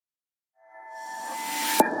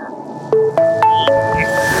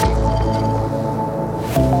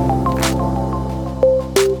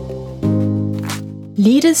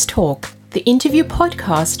Leaders Talk, the interview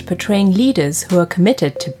podcast portraying leaders who are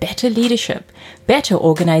committed to better leadership, better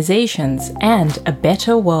organizations, and a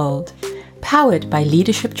better world. Powered by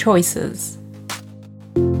Leadership Choices.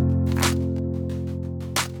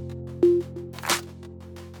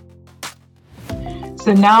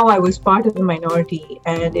 So now I was part of the minority,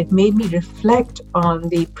 and it made me reflect on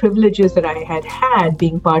the privileges that I had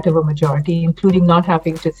being part of a majority, including not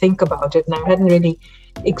having to think about it. And I hadn't really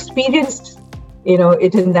experienced,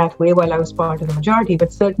 it in that way while I was part of the majority.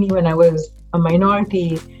 But certainly when I was a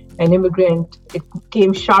minority, an immigrant, it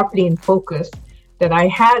came sharply in focus that I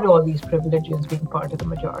had all these privileges being part of the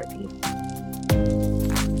majority.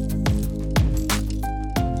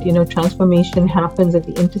 Transformation happens at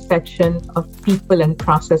the intersection of people and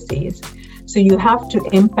processes. So you have to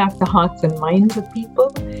impact the hearts and minds of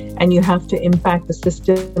people, and you have to impact the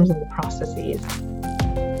systems and the processes.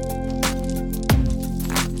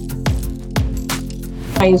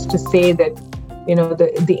 I used to say that,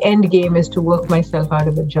 the end game is to work myself out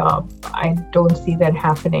of a job. I don't see that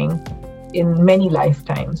happening in many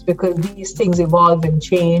lifetimes because these things evolve and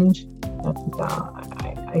change. And,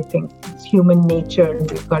 I think it's human nature,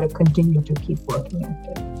 and we've got to continue to keep working at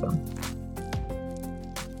it. So.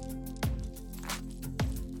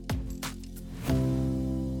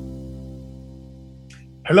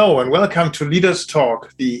 Hello, and welcome to Leaders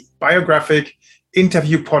Talk, the biographic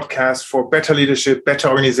interview podcast for better leadership, better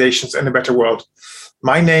organizations, and a better world.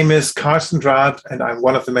 My name is Carsten Draht, and I'm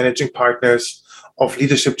one of the managing partners of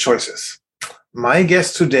Leadership Choices. My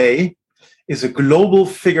guest today is a global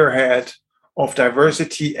figurehead of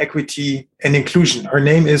diversity, equity, and inclusion. Her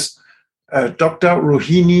name is Dr.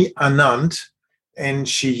 Rohini Anand, and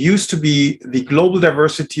she used to be the Global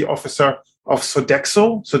Diversity Officer of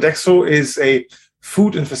Sodexo. Sodexo is a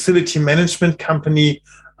food and facility management company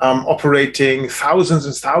operating thousands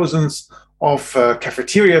and thousands of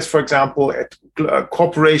cafeterias, for example, at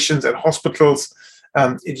corporations, at hospitals.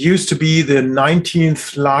 It used to be the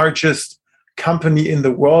 19th largest company in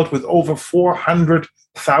the world with over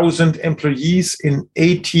 400,000 employees in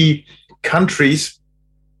 80 countries.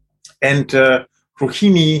 And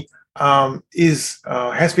Rohini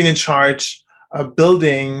has been in charge of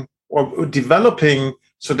building or developing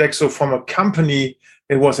Sodexo from a company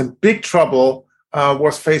that was in big trouble,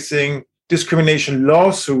 was facing discrimination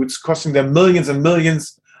lawsuits costing them millions and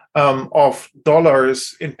millions of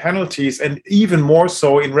dollars in penalties, and even more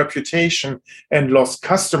so in reputation, and lost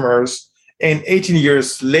customers. And 18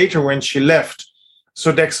 years later, when she left,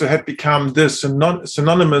 Sodexo had become this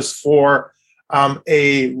synonymous for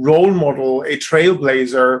a role model, a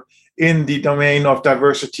trailblazer in the domain of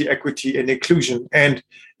diversity, equity, and inclusion. And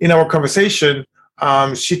in our conversation,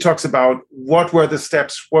 she talks about what were the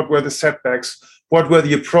steps, what were the setbacks, what were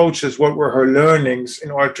the approaches, what were her learnings in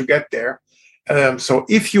order to get there. So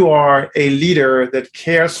if you are a leader that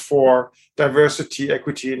cares for diversity,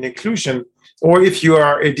 equity, and inclusion, or if you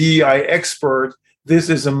are a DEI expert, this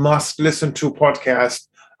is a must-listen-to podcast.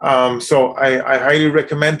 So I highly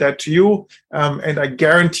recommend that to you. And I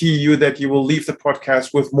guarantee you that you will leave the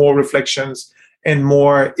podcast with more reflections and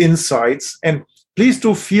more insights. And please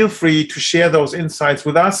do feel free to share those insights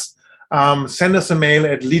with us. Send us a mail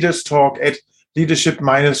at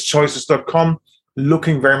leaderstalk@leadership-choices.com.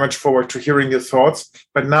 Looking very much forward to hearing your thoughts.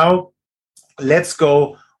 But now let's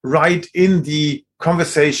go right in the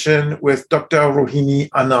conversation with Dr. Rohini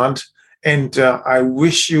Anand. And I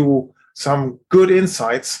wish you some good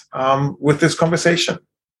insights with this conversation.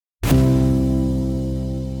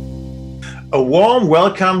 A warm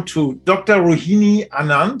welcome to Dr. Rohini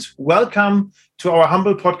Anand. Welcome to our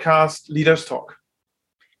humble podcast, Leaders Talk.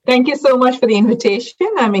 Thank you so much for the invitation.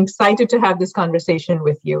 I'm excited to have this conversation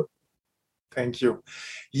with you. Thank you.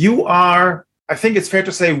 You are, I think it's fair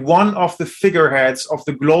to say, one of the figureheads of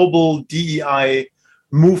the global DEI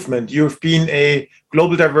movement. You've been a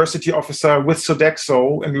global diversity officer with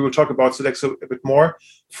Sodexo, and we will talk about Sodexo a bit more,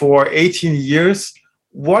 for 18 years.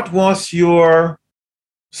 What was your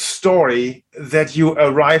story that you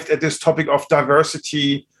arrived at this topic of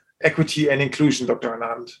diversity, equity, and inclusion, Dr.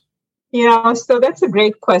 Anand? Yeah, so that's a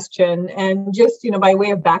great question. And just, by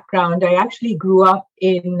way of background, I actually grew up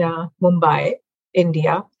in Mumbai,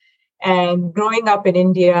 India. And growing up in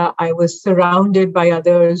India, I was surrounded by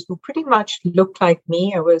others who pretty much looked like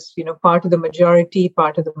me. I was, part of the majority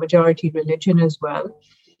religion as well.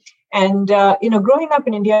 And, growing up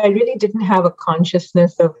in India, I really didn't have a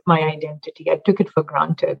consciousness of my identity. I took it for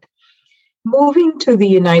granted. Moving to the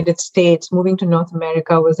United States, moving to North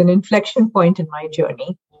America was an inflection point in my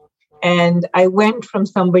journey. And I went from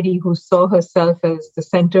somebody who saw herself as the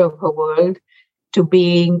center of her world to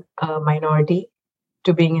being a minority,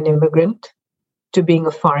 to being an immigrant, to being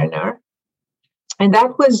a foreigner. And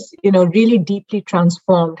that was, really deeply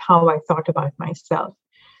transformed how I thought about myself.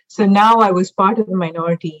 So now I was part of the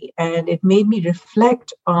minority, and it made me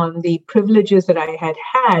reflect on the privileges that I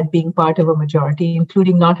had being part of a majority,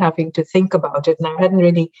 including not having to think about it. And I hadn't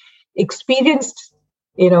really experienced,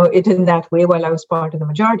 it in that way while I was part of the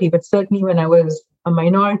majority. But certainly when I was a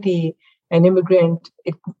minority, an immigrant,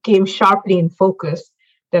 it came sharply in focus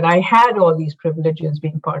that I had all these privileges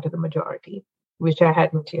being part of the majority, which I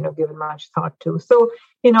hadn't, given much thought to. So,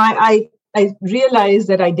 I realized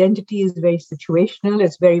that identity is very situational.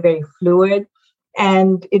 It's very, very fluid.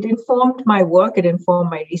 And it informed my work. It informed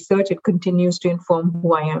my research. It continues to inform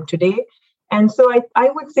who I am today. And so I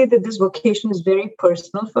would say that this vocation is very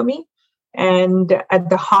personal for me. And at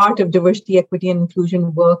the heart of diversity, equity, and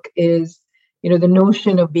inclusion work is, the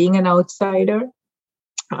notion of being an outsider.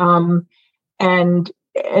 And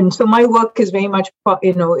so my work is very much,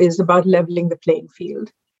 is about leveling the playing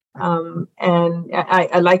field. And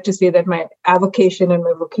I like to say that my avocation and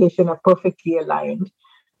my vocation are perfectly aligned,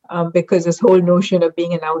 because this whole notion of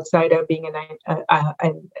being an outsider, being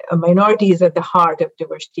a minority is at the heart of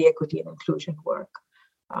diversity, equity, and inclusion work.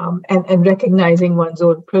 And recognizing one's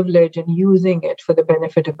own privilege and using it for the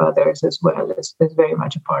benefit of others as well is very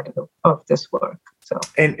much a part of this work. So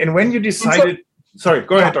and when you decided, sorry,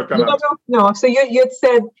 go ahead, Dr. Anand. No. So you'd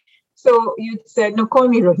said, no, call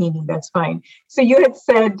me Rohini, that's fine. So you had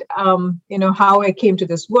said, how I came to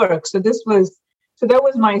this work. So that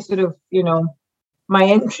was my sort of, my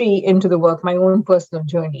entry into the work, my own personal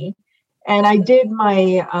journey. And I did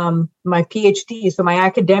my PhD. So my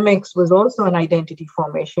academics was also on identity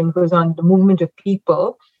formation. It was on the movement of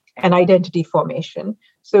people and identity formation.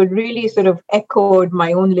 So it really sort of echoed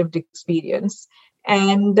my own lived experience.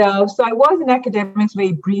 And so I was in academics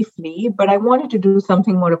very briefly, but I wanted to do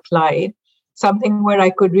something more applied, something where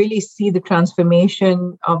I could really see the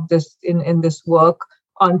transformation of this in this work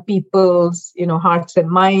on people's, hearts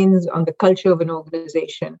and minds, on the culture of an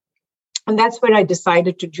organization. And that's where I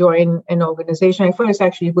decided to join an organization. I first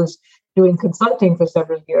actually was doing consulting for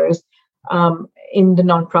several years in the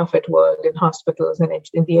nonprofit world, in hospitals and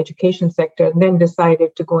in the education sector, and then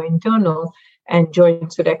decided to go internal and join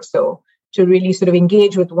Sodexo, to really sort of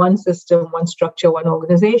engage with one system, one structure, one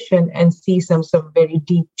organization, and see some very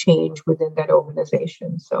deep change within that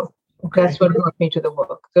organization. So That's what brought me to the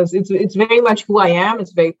work. Because it's very much who I am.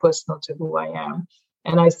 It's very personal to who I am.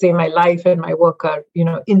 And I say my life and my work are,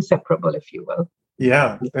 inseparable, if you will.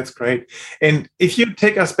 Yeah, that's great. And if you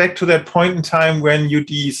take us back to that point in time when you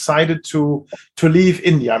decided to leave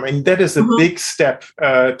India, I mean, that is a big step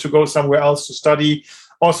to go somewhere else to study.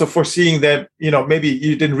 Also foreseeing that, maybe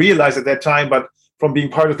you didn't realize at that time, but from being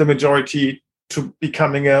part of the majority to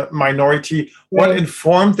becoming a minority, what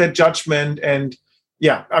informed that judgment? And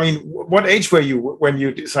what age were you when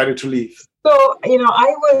you decided to leave? So,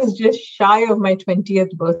 I was just shy of my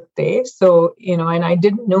 20th birthday. So, and I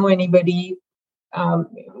didn't know anybody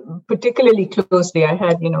particularly closely. I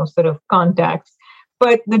had, sort of contacts.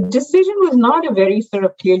 But the decision was not a very sort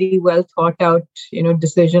of clearly well thought out,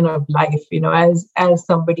 decision of life, as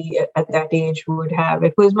somebody at that age would have.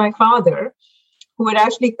 It was my father who had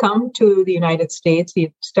actually come to the United States. He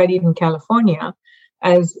had studied in California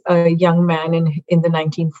as a young man in the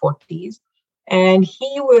 1940s. And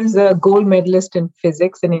he was a gold medalist in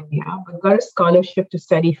physics in India, but got a scholarship to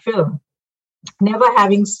study film, never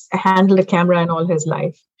having handled a camera in all his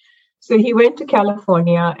life. So he went to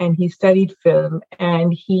California and he studied film,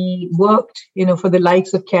 and he worked, for the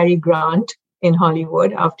likes of Cary Grant in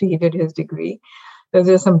Hollywood after he did his degree.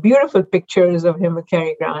 There's some beautiful pictures of him with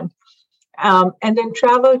Cary Grant. And then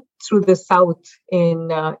traveled through the South in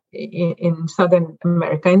Southern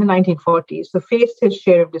America in the 1940s. So faced his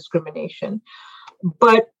share of discrimination.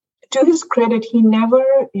 But to his credit, he never,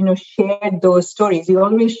 shared those stories. He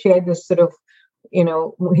always shared this sort of,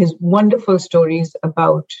 his wonderful stories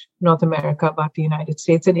about North America, about the United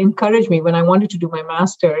States, and encouraged me. When I wanted to do my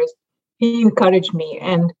master's, he encouraged me.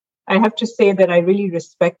 And I have to say that I really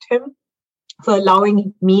respect him for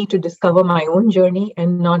allowing me to discover my own journey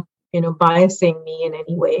and not, biasing me in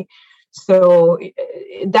any way. So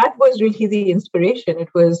that was really the inspiration. It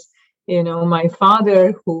was, my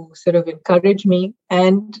father who sort of encouraged me,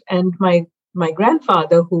 and my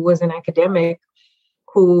grandfather, who was an academic,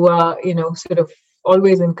 who, sort of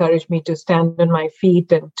always encouraged me to stand on my feet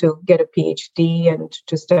and to get a PhD and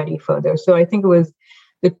to study further. So I think it was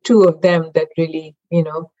the two of them that really,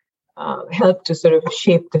 helped to sort of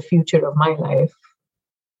shape the future of my life.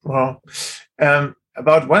 Wow.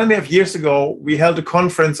 About 1.5 years ago, we held a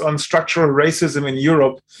conference on structural racism in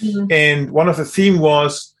Europe. And one of the themes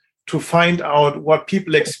was to find out what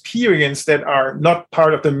people experience that are not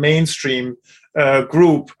part of the mainstream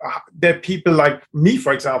group, that people like me,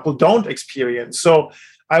 for example, don't experience. So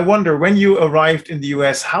I wonder, when you arrived in the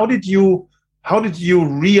US, how did you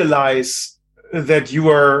realize that you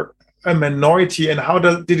were a minority, and how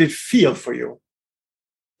did it feel for you?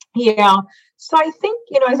 Yeah. So I think,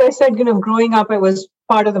 as I said, growing up, I was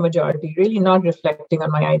part of the majority, really not reflecting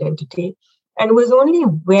on my identity. And it was only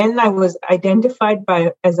when I was identified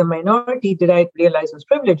as a minority did I realize those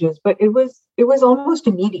privileges. But it was almost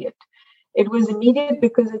immediate. It was immediate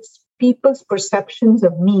because it's people's perceptions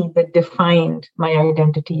of me that defined my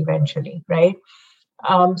identity eventually, right?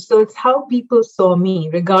 So it's how people saw me,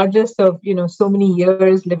 regardless of, so many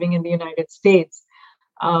years living in the United States.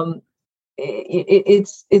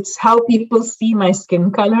 It's how people see my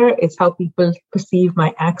skin color. It's how people perceive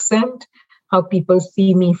my accent, how people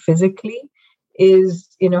see me physically is,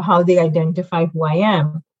 how they identify who I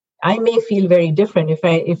am. I may feel very different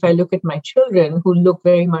if I look at my children who look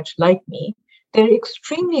very much like me. They're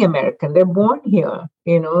extremely American. They're born here,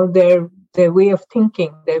 their way of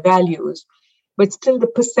thinking, their values, but still the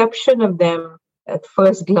perception of them at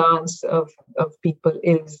first glance of people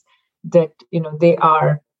is that, they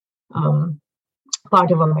are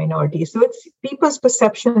part of a minority. So it's people's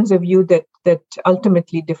perceptions of you that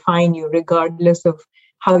ultimately define you, regardless of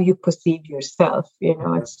how you perceive yourself.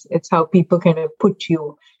 It's how people kind of put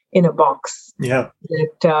you in a box. Yeah.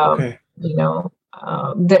 That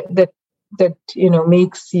that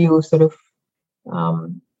makes you sort of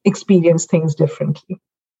experience things differently.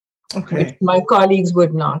 Okay. Which my colleagues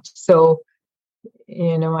would not. So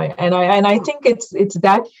I think it's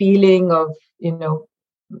that feeling of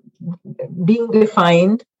being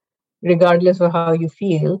defined regardless of how you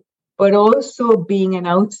feel, but also being an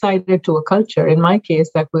outsider to a culture. In my case,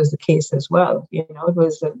 that was the case as well. I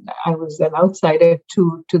was an outsider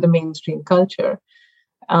to the mainstream culture.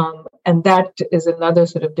 And that is another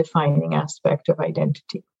sort of defining aspect of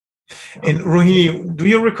identity. And Rohini, do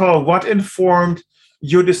you recall what informed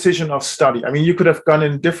your decision of study? I mean, you could have gone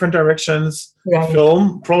in different directions, right.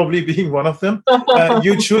 Film probably being one of them.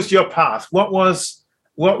 You choose your path. What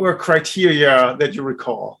were criteria that you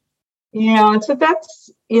recall? Yeah, so that's,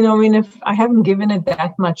 if I haven't given it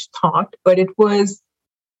that much thought, but it was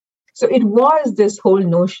this whole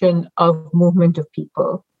notion of movement of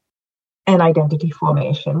people and identity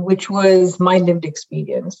formation, which was my lived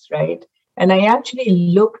experience, right? And I actually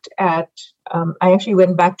looked at, I actually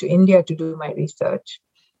went back to India to do my research.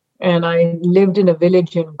 And I lived in a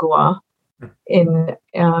village in Goa,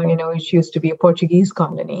 which used to be a Portuguese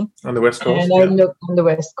colony. On the West Coast. And I looked on the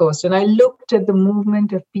West Coast. And I looked at the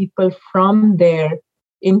movement of people from there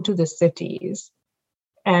into the cities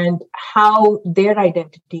and how their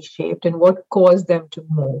identity shaped and what caused them to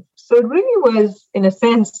move. So it really was, in a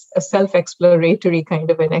sense, a self-exploratory kind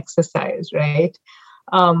of an exercise, right?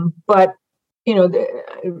 But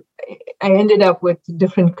I ended up with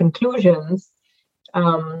different conclusions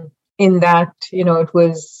in that, it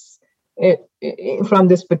was from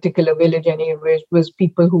this particular village anyway, it was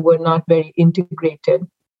people who were not very integrated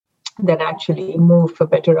that actually moved for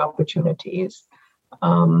better opportunities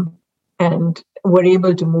and were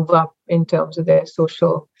able to move up in terms of their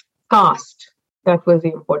social caste. That was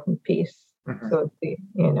the important piece.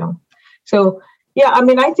 Mm-hmm. So yeah, I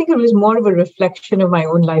mean, I think it was more of a reflection of my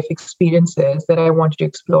own life experiences that I wanted to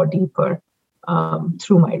explore deeper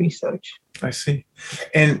through my research. I see.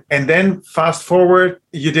 And then fast forward,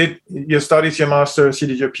 you did your studies, your master's, you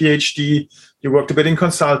did your PhD, you worked a bit in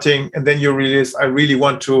consulting, and then you realized, I really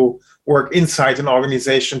want to work inside an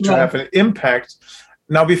organization to have an impact.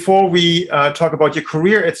 Now, before we talk about your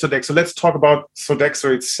career at Sodexo, let's talk about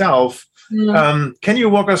Sodexo itself. Mm. Can you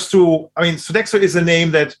walk us through, I mean, Sodexo is a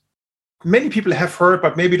name that many people have heard,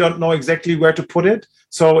 but maybe don't know exactly where to put it.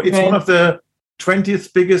 So it's one of the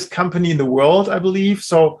 20th biggest company in the world, I believe.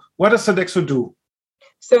 So what does Sodexo do?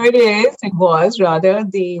 So it was rather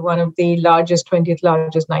one of the largest, 20th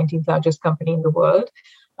largest, 19th largest company in the world,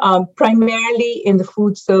 primarily in the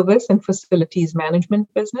food service and facilities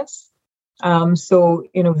management business. So,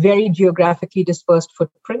 very geographically dispersed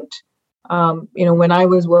footprint. When I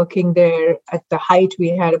was working there at the height, we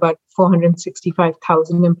had about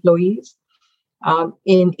 465,000 employees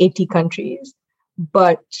in 80 countries.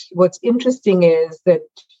 But what's interesting is that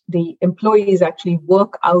the employees actually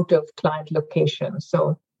work out of client locations.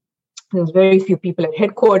 So There's very few people at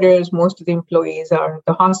headquarters. Most of the employees are at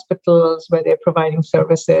the hospitals where they're providing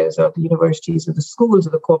services, or the universities, or the schools, or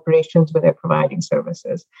the corporations where they're providing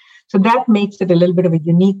services. So that makes it a little bit of a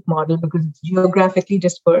unique model because it's geographically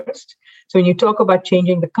dispersed. So when you talk about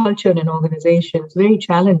changing the culture in an organization, it's very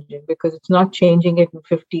challenging because it's not changing it in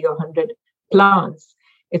 50 or 100 plants.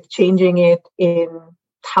 It's changing it in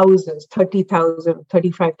thousands, 30,000,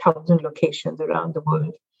 35,000 locations around the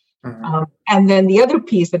world. Mm-hmm. And then the other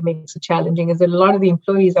piece that makes it challenging is that a lot of the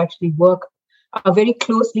employees actually are very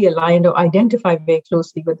closely aligned or identify very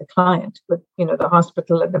closely with the client, with the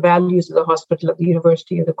hospital and the values of the hospital, of the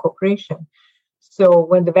university, or the corporation. So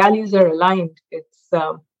when the values are aligned,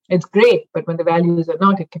 it's great, but when the values are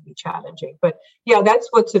not, it can be challenging. But yeah, that's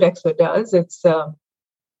what Sodexo does. It's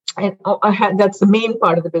that's the main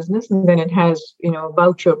part of the business, and then it has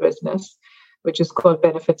voucher business, which is called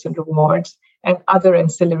benefits and rewards, and other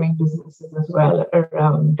ancillary businesses as well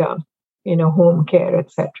around, home care,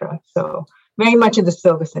 etc. So very much in the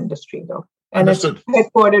service industry, though. And Understood. It's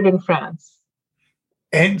headquartered in France.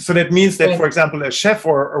 And so that means that, for example, a chef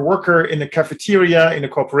or a worker in a cafeteria, in a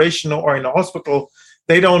corporation, or in a hospital,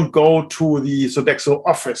 they don't go to the Sodexo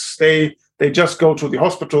office. They just go to the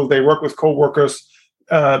hospital. They work with co-workers,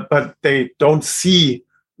 but they don't see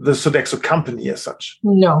the Sodexo company as such.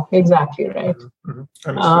 No, exactly right. Mm-hmm.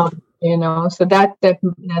 So that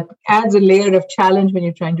adds a layer of challenge when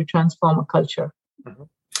you're trying to transform a culture. Mm-hmm.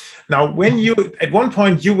 Now, at one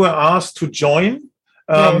point you were asked to join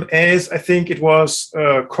as I think it was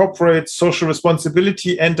corporate social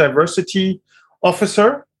responsibility and diversity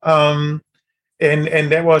officer, and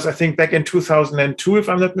that was, I think, back in 2002, if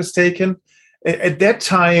I'm not mistaken. At that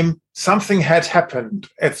time, something had happened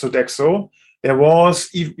at Sodexo. There was,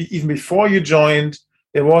 even before you joined,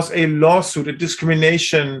 there was a lawsuit, a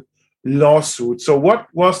discrimination lawsuit. So what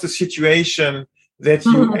was the situation that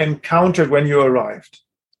you encountered when you arrived?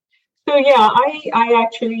 So yeah, I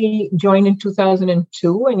actually joined in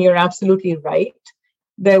 2002, and you're absolutely right.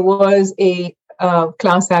 There was a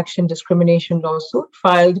class action discrimination lawsuit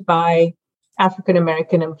filed by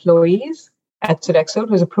African-American employees at Sodexo. It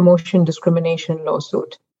was a promotion discrimination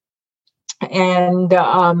lawsuit. And,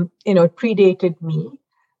 it predated me.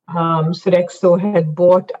 Sodexo had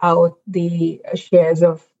bought out the shares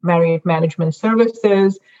of Marriott Management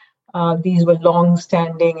Services. These were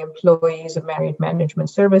long-standing employees of Marriott Management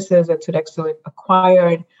Services that Sodexo had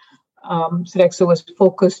acquired. Sodexo was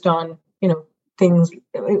focused on, things.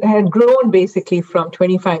 It had grown basically from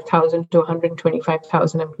 25,000 to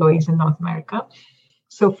 125,000 employees in North America.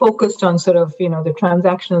 So focused on sort of, the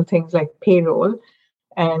transactional things like payroll,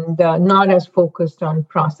 and not as focused on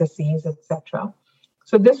processes, etc.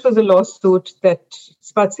 So this was a lawsuit that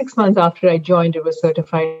about 6 months after I joined, it was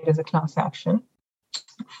certified as a class action.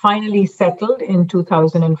 Finally settled in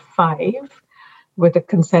 2005 with a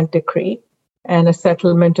consent decree and a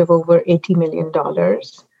settlement of over $80 million.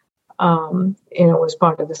 Was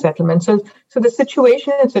part of the settlement. So the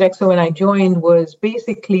situation at Sodexo when I joined was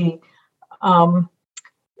basically,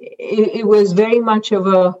 it was very much of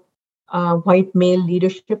a white male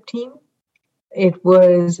leadership team. It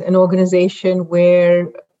was an organization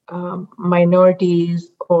where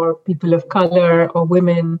minorities or people of color or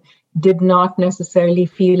women did not necessarily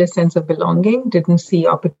feel a sense of belonging, didn't see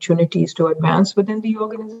opportunities to advance within the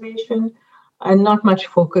organization, and not much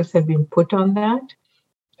focus had been put on that.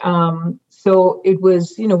 So it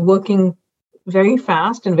was, working very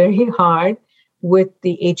fast and very hard with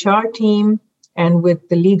the HR team and with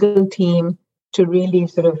the legal team to really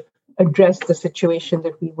sort of address the situation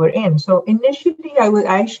that we were in. So initially,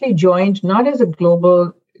 I actually joined not as a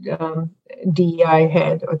global DEI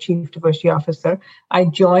head or chief diversity officer. I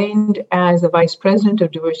joined as a vice president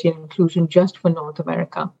of diversity and inclusion just for North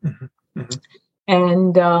America. Mm-hmm. Mm-hmm.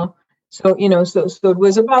 And so it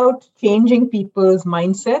was about changing people's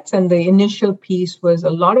mindsets. And the initial piece was a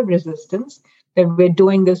lot of resistance that we're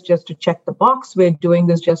doing this just to check the box. We're doing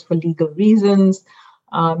this just for legal reasons.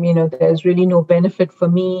 There's really no benefit for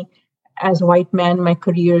me as a white man. My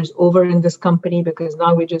career is over in this company because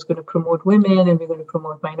now we're just going to promote women and we're going to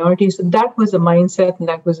promote minorities. So that was a mindset, and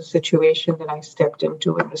that was a situation that I stepped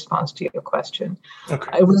into in response to your question.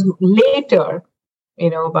 Okay. It was later,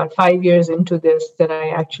 about 5 years into this, that I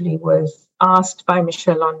actually was asked by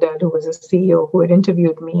Michel Landel, who was a CEO who had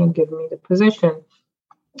interviewed me and given me the position.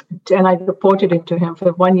 And I reported into him.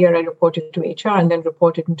 For 1 year, I reported to HR and then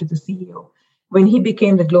reported into the CEO. When he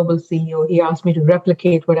became the global CEO, he asked me to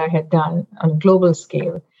replicate what I had done on a global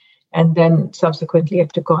scale. And then subsequently, I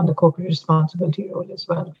took on the corporate responsibility role as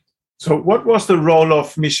well. So what was the role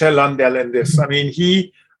of Michel Landel in this? I mean,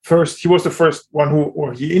 he he was the first one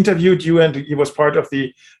or he interviewed you, and he was part of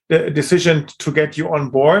the decision to get you on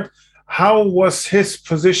board. How was his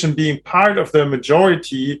position being part of the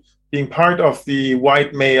majority, being part of the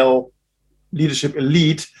white male leadership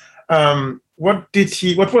elite? What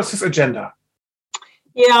was his agenda?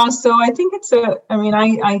 Yeah, so I think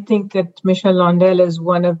I think that Michel Londel is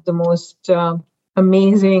one of the most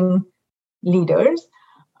amazing leaders.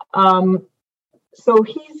 So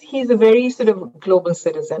he's a very sort of global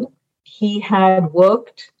citizen. He had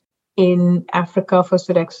worked in Africa for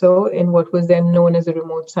Sodexo in what was then known as a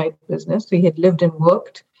remote site business. So he had lived and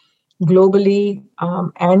worked globally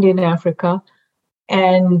and in Africa.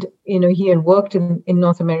 And, he had worked in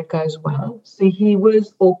North America as well. So he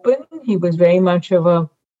was open. He was very much of a,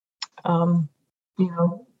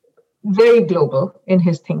 very global in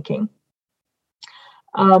his thinking.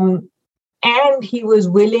 And he was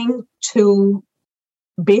willing to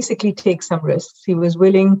basically take some risks. He was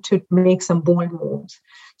willing to make some bold moves.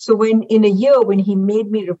 So when he made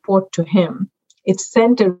me report to him, it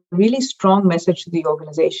sent a really strong message to the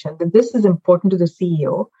organization that this is important to the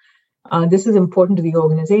CEO. This is important to the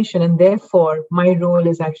organization, and therefore my role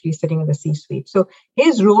is actually sitting in the C-suite. So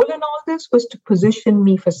his role in all this was to position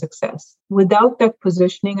me for success. Without that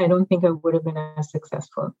positioning, I don't think I would have been as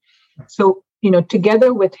successful. So,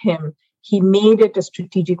 together with him, he made it a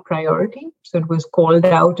strategic priority. So it was called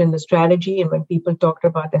out in the strategy. And when people talked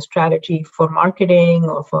about the strategy for marketing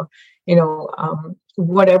or for,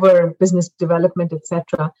 whatever business development,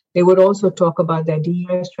 etc., they would also talk about their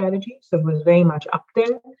DEI strategy. So it was very much up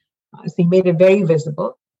there. So he made it very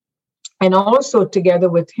visible. And also together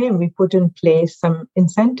with him, we put in place some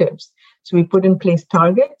incentives. So we put in place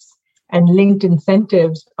targets and linked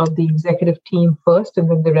incentives of the executive team first, and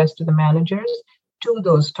then the rest of the managers to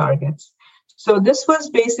those targets. So this was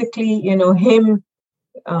basically, him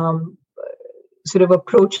sort of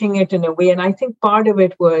approaching it in a way. And I think part of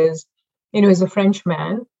it was, as a French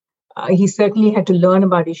man, he certainly had to learn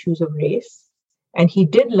about issues of race. And he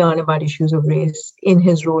did learn about issues of race in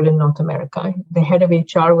his role in North America. The head of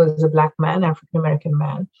HR was a Black man, African-American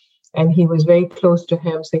man, and he was very close to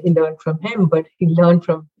him. So he learned from him, but he learned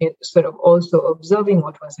from it, sort of also observing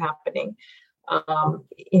what was happening,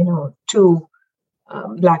 to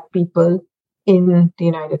Black people in the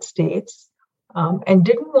United States, and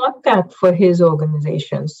didn't want that for his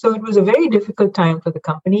organization. So it was a very difficult time for the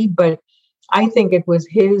company, but I think it was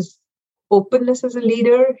his openness as a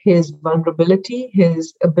leader, his vulnerability,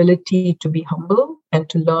 his ability to be humble and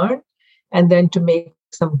to learn, and then to make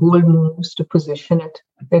some bold moves to position it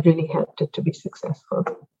that really helped it to be successful.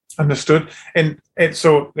 Understood. And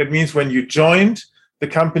so that means when you joined, the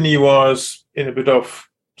company was in a bit of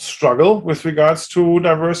struggle with regards to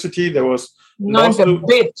diversity. There was not a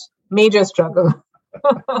bit, major struggle.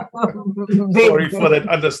 Sorry for that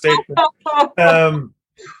understatement.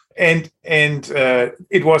 And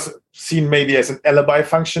it was seen maybe as an alibi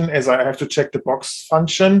function, as I have to check the box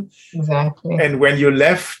function. Exactly. And when you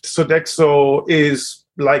left, Sodexo is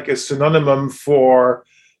like a synonym for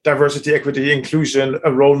diversity, equity, inclusion,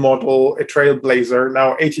 a role model, a trailblazer.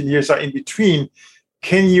 Now 18 years are in between.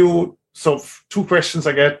 So two questions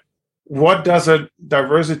I get. What does a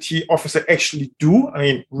diversity officer actually do? I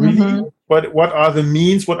mean, really, what are the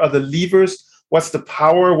means? What are the levers? What's the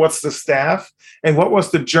power? What's the staff? And what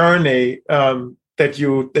was the journey that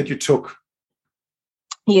you took?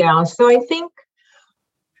 Yeah, so I think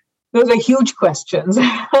those are huge questions.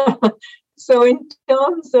 So in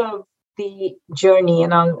terms of the journey,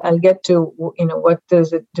 and I'll get to what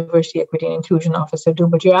does a diversity, equity, and inclusion officer do?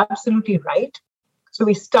 But you're absolutely right. So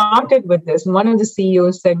we started with this. And one of the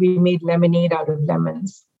CEOs said we made lemonade out of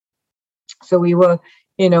lemons. So we were,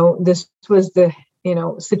 this was the,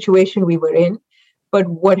 situation we were in. But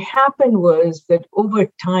what happened was that over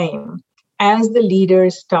time, as the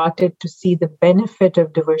leaders started to see the benefit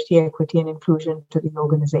of diversity, equity, and inclusion to the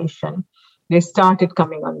organization, they started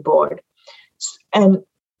coming on board. And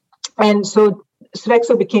so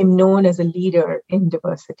Sodexo became known as a leader in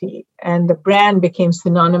diversity, and the brand became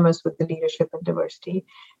synonymous with the leadership in diversity.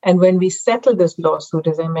 And when we settled this lawsuit,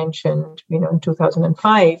 as I mentioned, in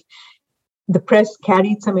 2005, the press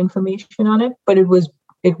carried some information on it, but it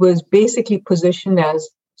was basically positioned as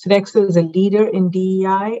Sodexo is a leader in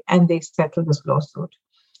DEI, and they settled this lawsuit.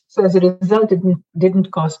 So as a result, it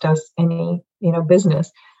didn't cost us any,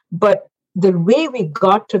 business. But the way we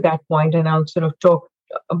got to that point, and I'll sort of talk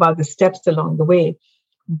about the steps along the way,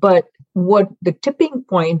 but what the tipping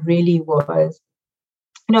point really was,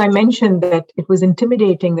 I mentioned that it was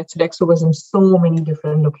intimidating that Sodexo was in so many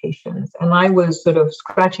different locations, and I was sort of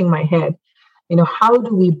scratching my head. How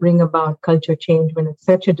do we bring about culture change when it's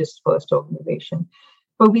such a dispersed organization?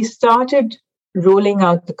 But we started rolling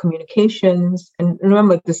out the communications. And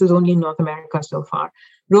remember, this is only North America so far.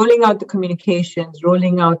 Rolling out the communications,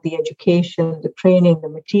 rolling out the education, the training, the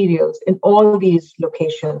materials in all these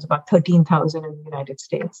locations, about 13,000 in the United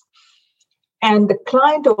States. And the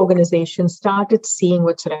client organization started seeing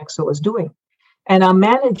what Sodexo was doing. And our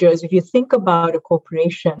managers, if you think about a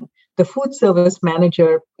corporation, the food service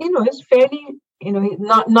manager, is fairly,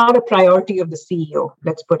 not a priority of the CEO,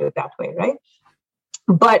 let's put it that way, right?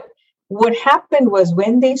 But what happened was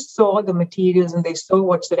when they saw the materials and they saw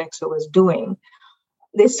what Sodexo was doing,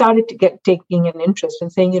 they started to taking an interest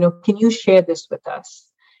and saying, can you share this with us?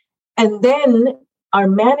 And then our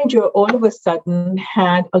manager all of a sudden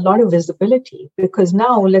had a lot of visibility, because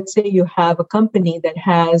now let's say you have a company that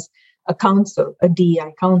has a council, a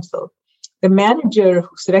DEI council. The manager,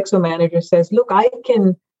 Sodexo manager, says, look, I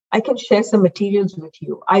can share some materials with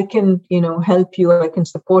you. I can, help you. I can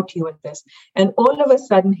support you in this. And all of a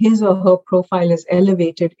sudden, his or her profile is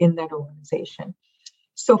elevated in that organization.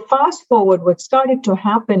 So fast forward, what started to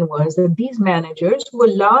happen was that these managers were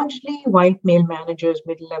largely white male managers,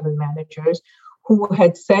 mid-level managers, who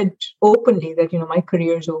had said openly that, my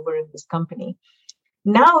career is over in this company.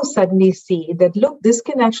 Now suddenly see that, look, this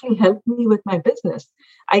can actually help me with my business.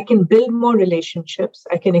 I can build more relationships.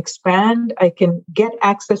 I can expand. I can get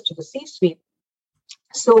access to the C-suite.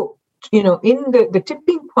 So, in the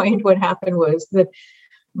tipping point, what happened was that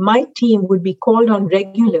my team would be called on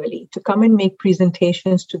regularly to come and make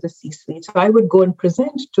presentations to the C-suite. So I would go and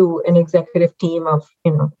present to an executive team of,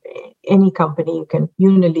 any company, you can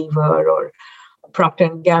Unilever or Procter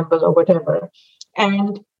 & Gamble or whatever.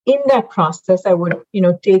 And in that process, I would,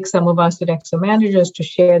 take some of our Sodexo managers to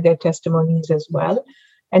share their testimonies as well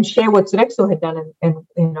and share what Sodexo had done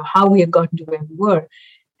and how we had gotten to where we were.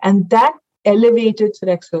 And that elevated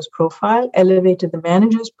Sodexo's profile, elevated the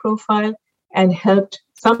manager's profile, and helped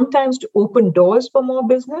sometimes to open doors for more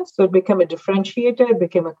business. So it became a differentiator, it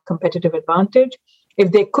became a competitive advantage.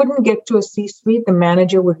 If they couldn't get to a C-suite, the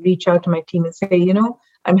manager would reach out to my team and say,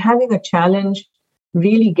 I'm having a challenge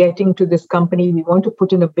really getting to this company. We want to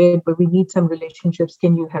put in a bid, but we need some relationships.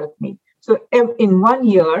 Can you help me? So in 1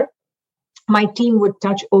 year, my team would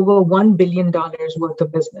touch over $1 billion worth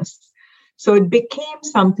of business. So it became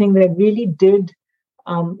something that really did,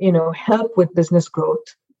 help with business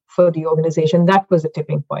growth for the organization. That was a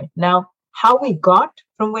tipping point. Now, how we got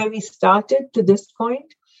from where we started to this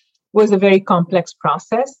point was a very complex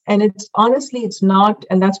process. And it's not,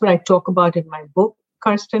 and that's what I talk about in my book,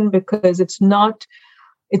 Karsten, because it's not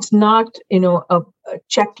a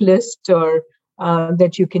checklist or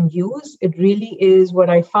that you can use. It really is what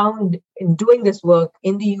I found in doing this work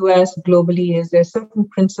in the US, globally, is there are certain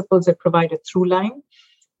principles that provide a through line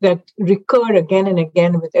that recur again and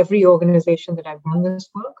again with every organization that I've done this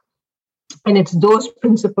work. And it's those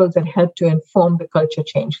principles that help to inform the culture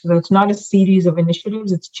change. So it's not a series of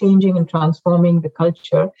initiatives, it's changing and transforming the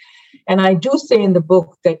culture. And I do say in the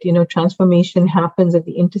book that, transformation happens at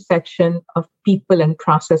the intersection of people and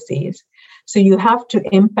processes. So you have to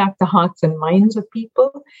impact the hearts and minds of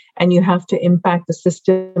people, and you have to impact the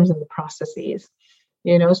systems and the processes.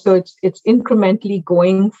 So it's incrementally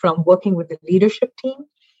going from working with the leadership team,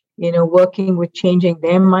 working with changing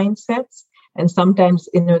their mindsets. And sometimes,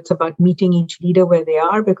 it's about meeting each leader where they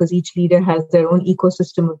are, because each leader has their own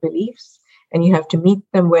ecosystem of beliefs. And you have to meet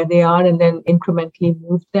them where they are and then incrementally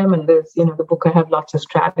move them. And there's, the book, I have lots of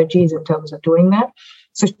strategies in terms of doing that.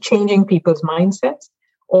 So changing people's mindsets,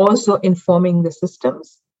 also informing the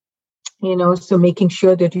systems, so making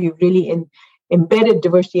sure that you've really embedded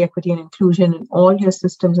diversity, equity, and inclusion in all your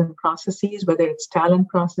systems and processes, whether it's talent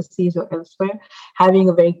processes or elsewhere, having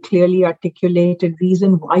a very clearly articulated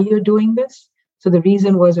reason why you're doing this. So the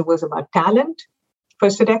reason was it was about talent for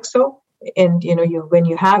Sodexo. And, when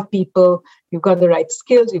you have people, you've got the right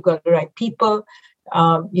skills, you've got the right people,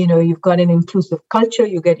 you've got an inclusive culture,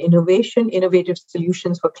 you get innovative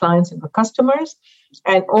solutions for clients and for customers.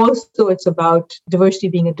 And also it's about diversity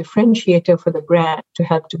being a differentiator for the brand to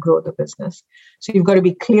help to grow the business. So you've got to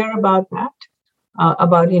be clear about that,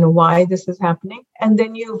 about, why this is happening. And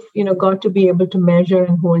then you've, got to be able to measure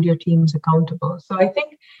and hold your teams accountable. So I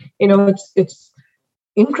think, it's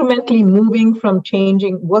incrementally moving from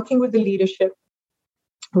working with the leadership,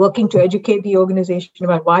 working to educate the organization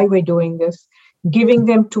about why we're doing this, giving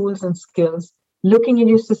them tools and skills, looking at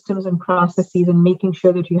your systems and processes and making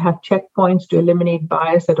sure that you have checkpoints to eliminate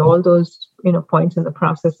bias at all those, points in the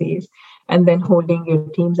processes, and then holding your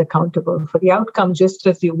teams accountable for the outcome, just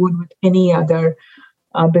as you would with any other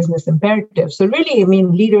business imperative. So really,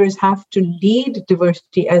 leaders have to lead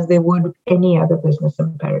diversity as they would with any other business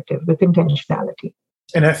imperative with intentionality.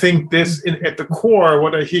 And I think this, at the core,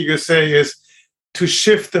 what I hear you say is to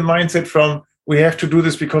shift the mindset from we have to do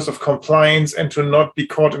this because of compliance and to not be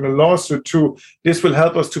caught in a lawsuit to this will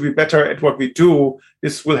help us to be better at what we do.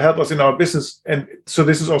 This will help us in our business. And so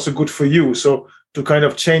this is also good for you. So to kind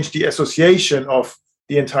of change the association of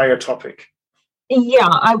the entire topic.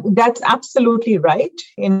 Yeah, that's absolutely right.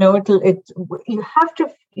 You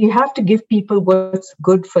have to give people what's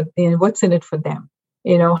good for what's in it for them.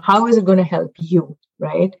 How is it going to help you,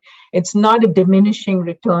 right? It's not a diminishing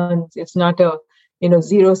returns. It's not a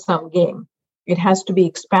zero-sum game. It has to be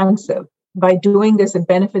expansive. By doing this, it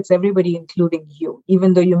benefits everybody, including you,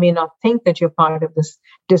 even though you may not think that you're part of this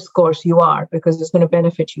discourse, you are, because it's going to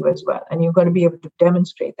benefit you as well. And you've got to be able to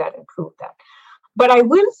demonstrate that and prove that. But I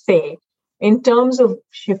will say, in terms of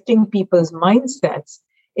shifting people's mindsets,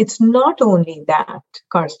 it's not only that,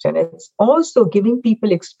 Karsten, it's also giving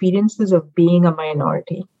people experiences of being a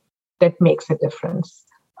minority that makes a difference.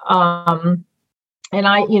 And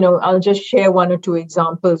I'll just share one or two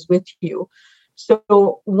examples with you.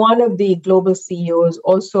 So one of the global CEOs,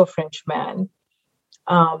 also a Frenchman,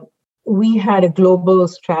 we had a global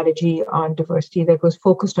strategy on diversity that was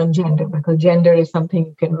focused on gender, because gender is something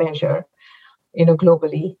you can measure,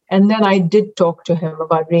 globally. And then I did talk to him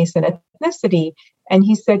about race and ethnicity. And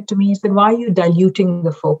he said to me, why are you diluting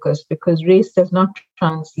the focus? Because race does not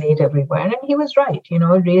translate everywhere. And he was right.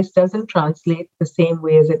 Race doesn't translate the same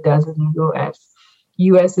way as it does in the US.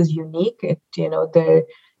 US is unique.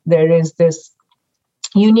 There is this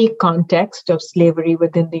unique context of slavery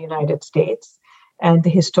within the United States and the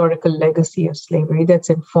historical legacy of slavery that's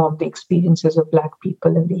informed the experiences of Black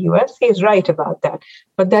people in the US. He is right about that.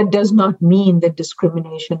 But that does not mean that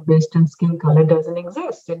discrimination based on skin color doesn't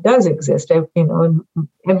exist. It does exist, in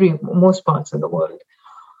most parts of the world.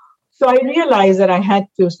 So I realized that I had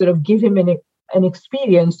to sort of give him an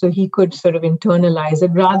experience so he could sort of internalize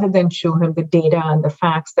it rather than show him the data and the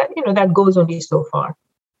facts that, that goes only so far.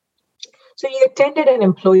 So he attended an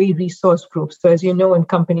employee resource group. So as you know, in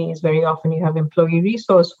companies, very often you have employee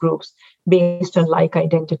resource groups based on like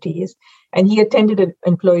identities. And he attended an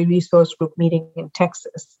employee resource group meeting in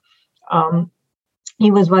Texas. He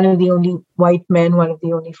was one of the only white men, one of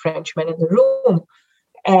the only Frenchmen in the room.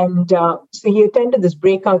 And so he attended this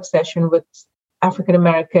breakout session with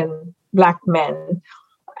African-American Black men,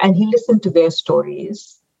 and he listened to their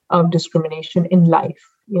stories of discrimination in life,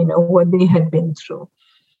 what they had been through.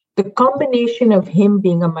 The combination of him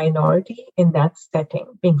being a minority in that setting,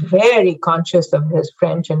 being very conscious of his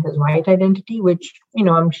French and his white identity, which,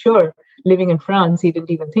 I'm sure living in France, he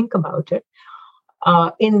didn't even think about it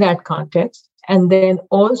in that context. And then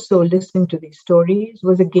also listening to these stories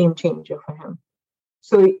was a game changer for him.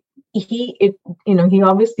 So he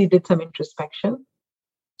obviously did some introspection.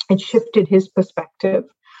 It shifted his perspective.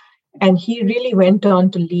 And he really went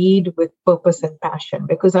on to lead with purpose and passion,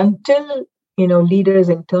 because until leaders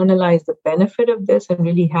internalize the benefit of this and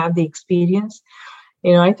really have the experience,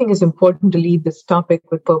 I think it's important to lead this topic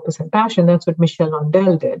with purpose and passion. That's what Michel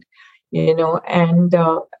Ondel did,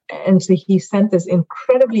 and so he sent this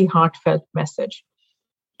incredibly heartfelt message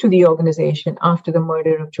to the organization after the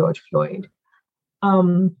murder of George Floyd.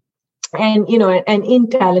 And in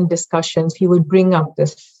talent discussions, he would bring up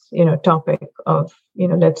this, topic of,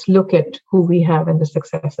 let's look at who we have in the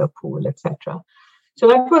successor pool, etc. So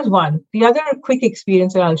that was one. The other quick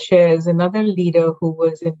experience that I'll share is another leader who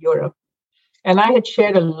was in Europe. And I had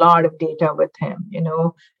shared a lot of data with him.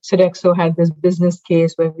 Sodexo had this business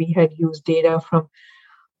case where we had used data from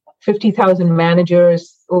 50,000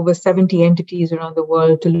 managers, over 70 entities around the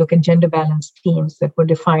world to look at gender balanced teams that were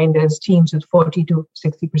defined as teams with 40 to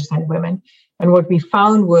 60% women. And what we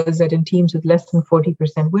found was that in teams with less than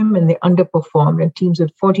 40% women, they underperformed, and teams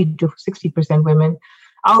with 40 to 60% women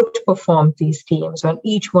outperformed these teams on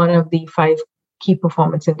each one of the 5 key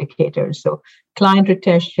performance indicators. So client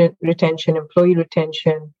retention, employee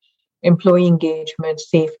retention, employee engagement,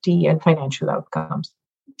 safety, and financial outcomes.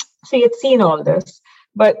 So he had seen all this,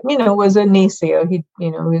 but, was a naysayer. He,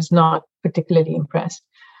 was not particularly impressed.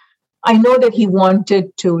 I know that he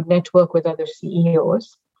wanted to network with other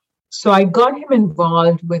CEOs. So I got him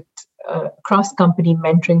involved with a cross-company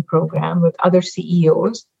mentoring program with other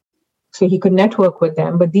CEOs, so he could network with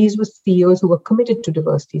them. But these were CEOs who were committed to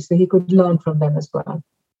diversity, so he could learn from them as well.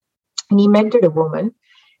 And he mentored a woman.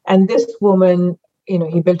 And this woman,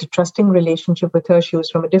 he built a trusting relationship with her. She was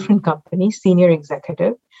from a different company, senior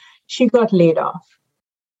executive. She got laid off.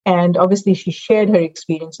 And obviously, she shared her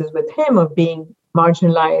experiences with him of being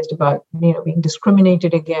marginalized, about being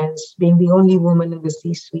discriminated against, being the only woman in the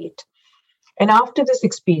C-suite. And after this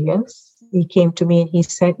experience, he came to me and he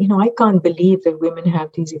said, I can't believe that women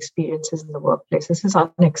have these experiences in the workplace. This is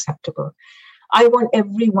unacceptable. I want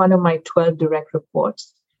every one of my 12 direct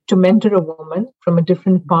reports to mentor a woman from a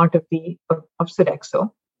different part of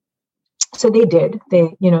Sodexo. So they did.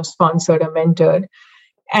 They, sponsored or mentored.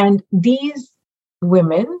 And these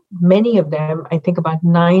women, many of them, I think about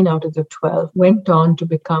 9 out of the 12, went on to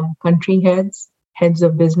become country heads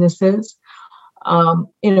of businesses,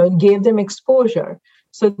 gave them exposure.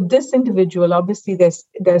 So this individual, obviously,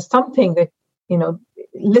 there's something that,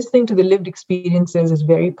 listening to the lived experiences is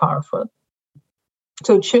very powerful.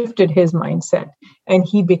 So it shifted his mindset and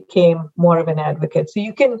he became more of an advocate. So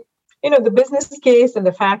you can, the business case and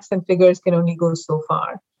the facts and figures can only go so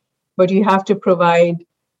far, but you have to provide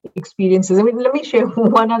experiences. I mean, let me share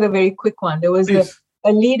one other very quick one. There was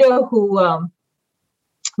a leader who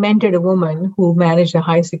mentored a woman who managed a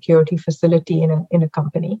high security facility in a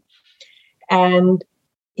company. And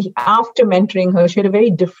after mentoring her, she had a very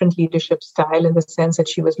different leadership style in the sense that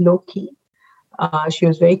she was low key. She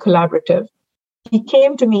was very collaborative. He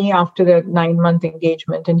came to me after the 9-month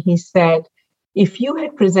engagement and he said, if you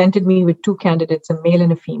had presented me with 2 candidates, a male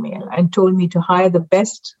and a female, and told me to hire the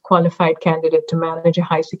best qualified candidate to manage a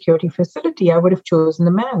high security facility, I would have chosen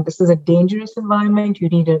the man. This is a dangerous environment. You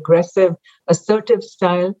need an aggressive, assertive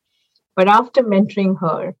style. But after mentoring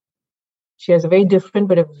her, she has a very different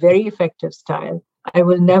but a very effective style. I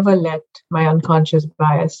will never let my unconscious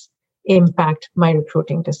bias impact my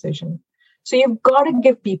recruiting decision. So you've got to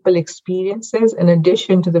give people experiences in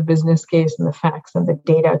addition to the business case and the facts and the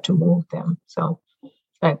data to move them. So,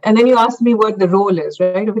 right. And then you asked me what the role is,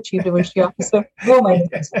 right, of a chief diversity officer.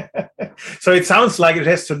 So it sounds like it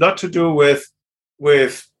has a lot to do with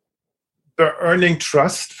earning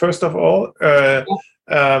trust, first of all,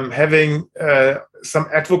 having some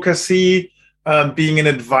advocacy, being an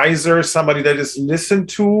advisor, somebody that is listened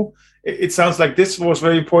to. It sounds like this was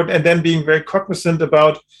very important. And then being very cognizant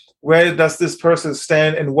about where does this person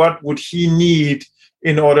stand and what would he need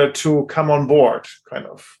in order to come on board, kind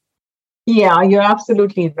of. Yeah, you're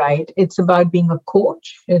absolutely right. It's about being a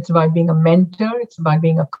coach. It's about being a mentor. It's about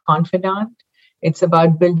being a confidant. It's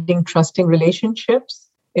about building trusting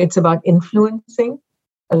relationships. It's about influencing,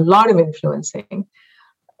 a lot of influencing.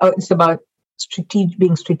 It's about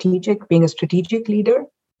being strategic, being a strategic leader,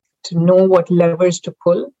 to know what levers to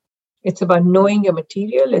pull. It's about knowing your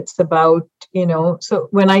material. It's about, so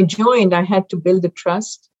when I joined, I had to build the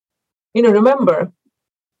trust. Remember,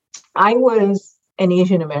 I was an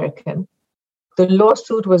Asian American. The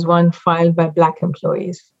lawsuit was one filed by Black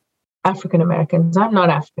employees, African Americans. I'm not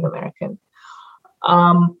African American.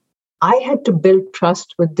 I had to build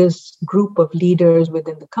trust with this group of leaders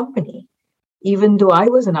within the company, even though I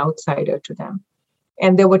was an outsider to them.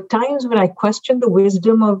 And there were times when I questioned the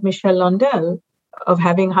wisdom of Michelle Londell of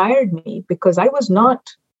having hired me because I was not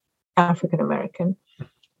African American.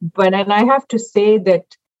 And I have to say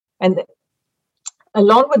that, and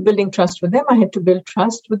along with building trust with them, I had to build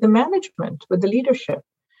trust with the management, with the leadership.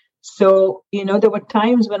 So, there were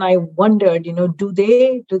times when I wondered, do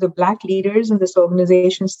the Black leaders in this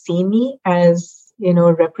organization see me as, a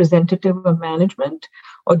representative of management,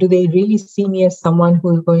 or do they really see me as someone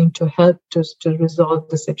who is going to help to resolve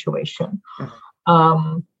the situation?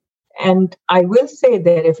 And I will say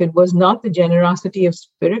that if it was not the generosity of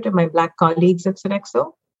spirit of my Black colleagues at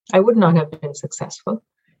Sodexo, I would not have been successful.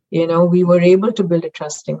 We were able to build a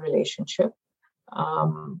trusting relationship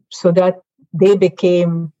so that they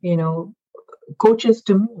became, coaches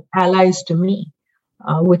to me, allies to me,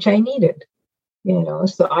 which I needed.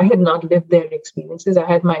 So I had not lived their experiences. I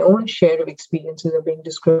had my own share of experiences of being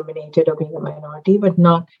discriminated or being a minority, but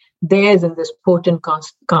not theirs in this potent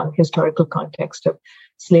historical context of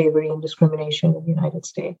slavery and discrimination in the United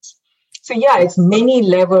States. So yeah, it's many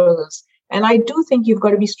levels. And I do think you've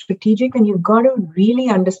got to be strategic and you've got to really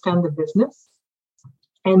understand the business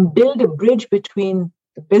and build a bridge between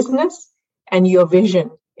the business and your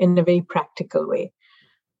vision in a very practical way.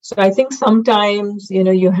 So I think sometimes,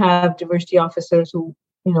 you have diversity officers who,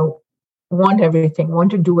 want everything,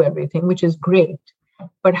 want to do everything, which is great.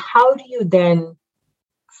 But how do you then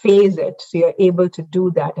phase it so you're able to do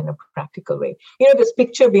that in a practical way? This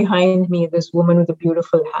picture behind me, this woman with a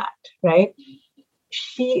beautiful hat, right?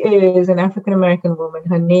 She is an African-American woman.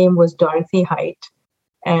 Her name was Dorothy Height,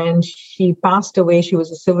 and she passed away. She was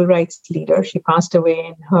a civil rights leader. She passed away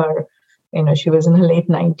in her, she was in her late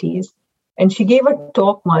 90s. And she gave a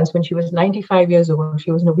talk once when she was 95 years old.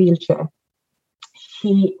 She was in a wheelchair.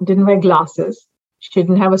 She didn't wear glasses. She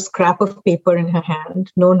didn't have a scrap of paper in her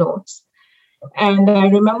hand, no notes. And I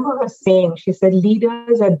remember her saying, she said,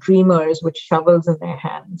 leaders are dreamers with shovels in their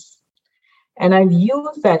hands. And I've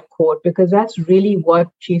used that quote because that's really what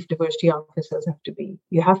chief diversity officers have to be.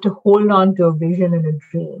 You have to hold on to a vision and a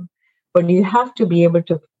dream, but you have to be able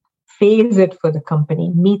to phase it for the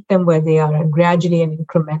company, meet them where they are, and gradually and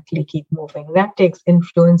incrementally keep moving. That takes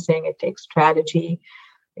influencing, it takes strategy,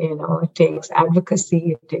 it takes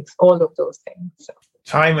advocacy, it takes all of those things. So.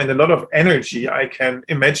 Time and a lot of energy, I can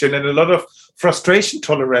imagine, and a lot of frustration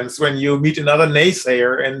tolerance when you meet another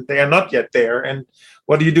naysayer and they are not yet there. And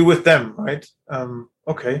what do you do with them, right?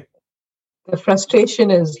 Okay. The frustration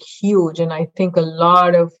is huge. And I think a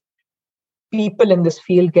lot of people in this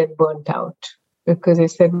field get burnt out because they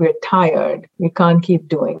said, we're tired. We can't keep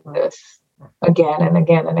doing this again and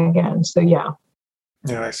again and again. So, yeah.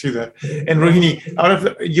 Yeah, I see that. And Rohini,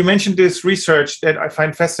 you mentioned this research that I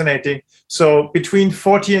find fascinating. So between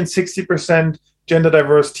 40 and 60% gender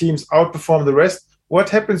diverse teams outperform the rest. What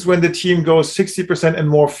happens when the team goes 60% and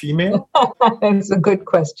more female? That's a good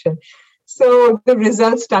question. So the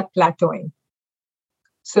results start plateauing.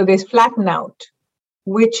 So they flatten out,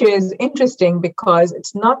 which is interesting because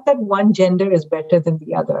it's not that one gender is better than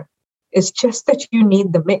the other. It's just that you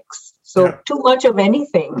need the mix. So too much of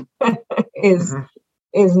anything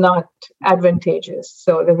is not advantageous.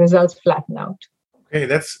 So the results flatten out. Okay,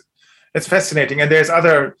 that's fascinating. And there's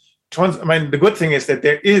other tons. I mean, the good thing is that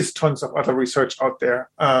there is tons of other research out there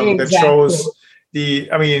that shows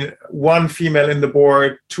one female in the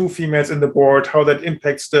board, 2 females in the board, how that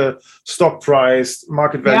impacts the stock price,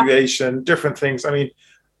 market valuation, different things. I mean,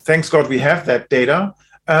 thanks God we have that data.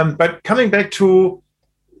 But coming back to,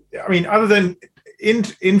 other than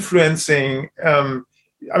influencing,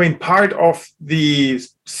 part of the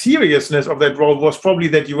seriousness of that role was probably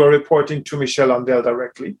that you were reporting to Michelle Lundell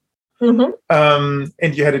directly. Mm-hmm.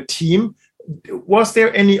 And you had a team. Was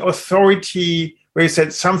there any authority where you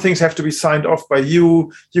said some things have to be signed off by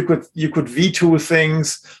you? You could veto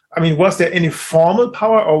things. Was there any formal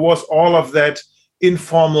power, or was all of that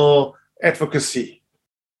informal advocacy?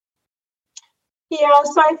 Yeah,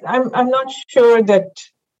 so I'm not sure that.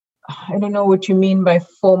 I don't know what you mean by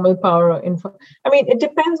formal power or info. It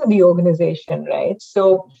depends on the organization, right?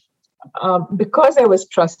 So because I was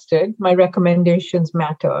trusted, my recommendations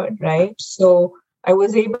mattered, right? So I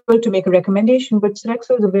was able to make a recommendation, but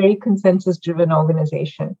Sorexa is a very consensus-driven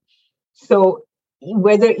organization. So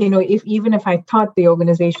whether, even if I thought the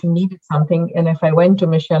organization needed something, and if I went to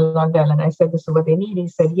Michelle Lundell and I said, this is what they need, he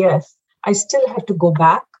said, yes, I still had to go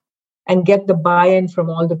back and get the buy-in from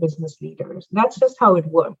all the business leaders. That's just how it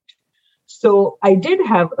worked. So I did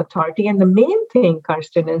have authority. And the main thing,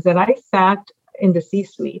 Karsten, is that I sat in the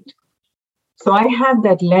C-suite. So I had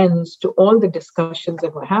that lens to all the discussions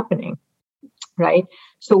that were happening, right?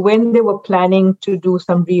 So when they were planning to do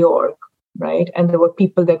some reorg, right, and there were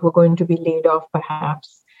people that were going to be laid off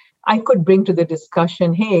perhaps, I could bring to the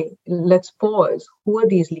discussion, hey, let's pause. Who are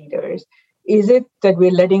these leaders? Is it that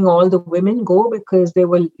we're letting all the women go because they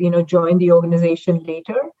will, join the organization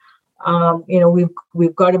later?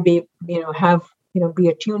 We've got to be, be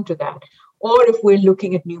attuned to that. Or if we're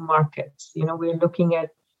looking at new markets, we're looking at,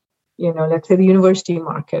 let's say the university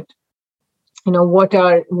market, what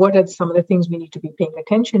are some of the things we need to be paying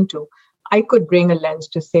attention to? I could bring a lens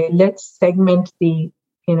to say, let's segment the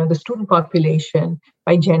student population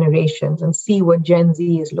by generations and see what Gen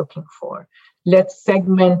Z is looking for. Let's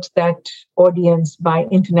segment that audience by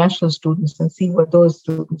international students and see what those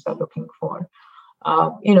students are looking for.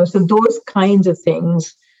 So those kinds of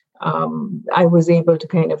things I was able to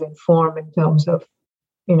kind of inform in terms of,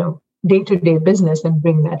 day-to-day business and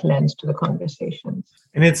bring that lens to the conversations.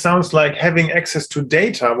 And it sounds like having access to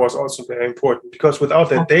data was also very important, because without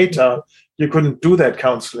that data, you couldn't do that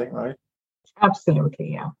counseling, right?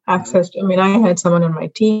 Absolutely, yeah. Access to, I had someone on my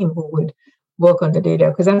team who would work on the data,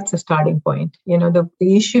 because that's a starting point. The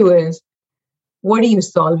issue is, what are you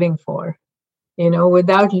solving for?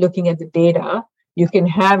 Without looking at the data, you can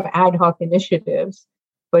have ad hoc initiatives,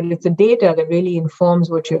 but it's the data that really informs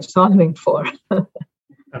what you're solving for.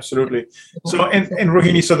 Absolutely. So, and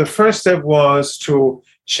Rohini, so the first step was to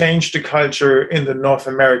change the culture in the North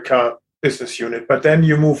America business unit, but then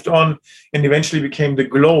you moved on and eventually became the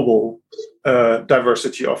global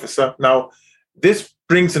diversity officer. Now, this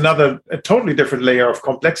brings a totally different layer of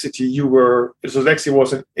complexity. Solexa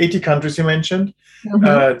was in 80 countries, you mentioned,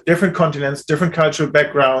 different continents, different cultural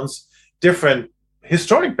backgrounds, different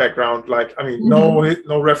historic background,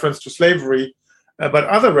 no reference to slavery, but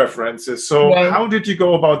other references. So how did you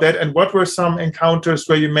go about that? And what were some encounters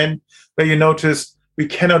where you noticed we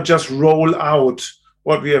cannot just roll out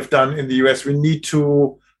what we have done in the US? We need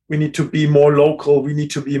to be more local. We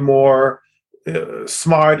need to be more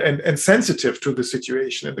smart and sensitive to the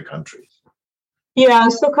situation in the country. Yeah,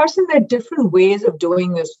 so Carson, there are different ways of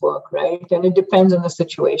doing this work, right? And it depends on the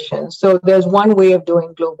situation. So there's one way of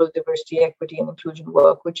doing global diversity, equity, and inclusion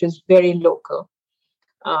work, which is very local.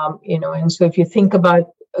 And so if you think about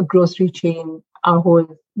a grocery chain,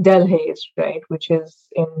 Ahold Delhaize, right, which is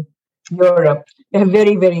in Europe, they have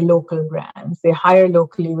very, very local brands. They hire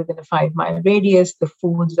locally within a 5-mile radius. The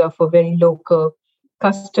foods are for very local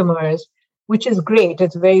customers, which is great.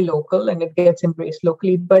 It's very local and it gets embraced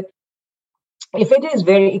locally. But if it is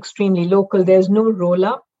very extremely local, there's no roll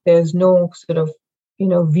up, there's no sort of,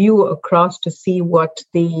 view across to see what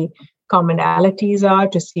the commonalities are,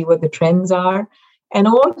 to see what the trends are. And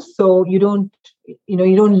also you don't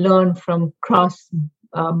learn from cross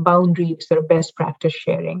boundary sort of best practice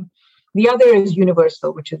sharing. The other is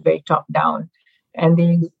universal, which is very top down,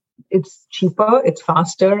 and it's cheaper, it's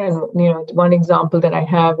faster. And one example that I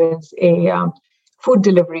have is a food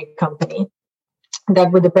delivery company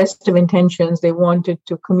that, with the best of intentions, they wanted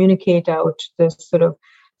to communicate out this sort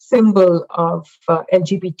symbol of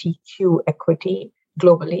LGBTQ equity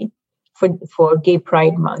globally for Gay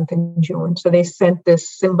Pride Month in June. So they sent this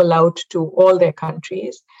symbol out to all their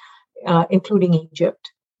countries, including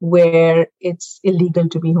Egypt, where it's illegal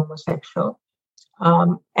to be homosexual.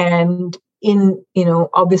 And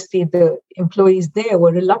obviously the employees there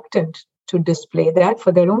were reluctant to display that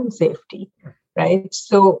for their own safety, right?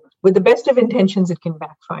 So with the best of intentions, it can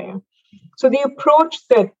backfire. So the approach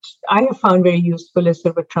that I have found very useful is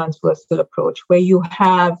sort of a transversal approach, where you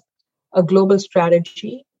have a global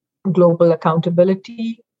strategy, global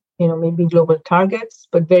accountability, maybe global targets,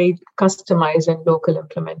 but very customized and local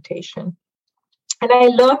implementation. And I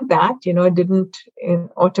learned that, it didn't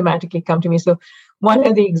automatically come to me. So one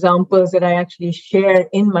of the examples that I actually share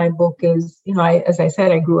in my book is, as I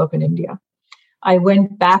said, I grew up in India. I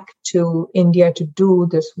went back to India to do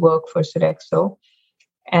this work for Sodexo.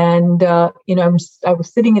 And, I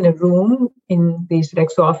was sitting in a room in these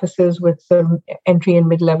Sodexo offices with some entry and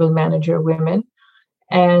mid-level manager women.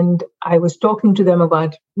 And I was talking to them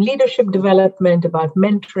about leadership development, about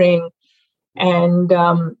mentoring. And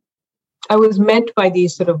I was met by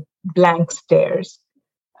these sort of blank stares.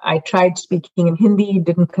 I tried speaking in Hindi,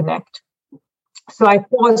 didn't connect. So I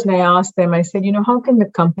paused and I asked them, I said, how can the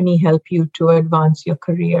company help you to advance your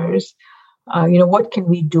careers? What can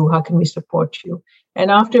we do? How can we support you?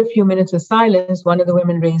 And after a few minutes of silence, one of the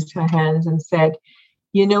women raised her hands and said,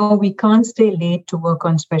 we can't stay late to work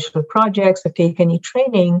on special projects or take any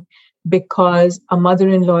training because a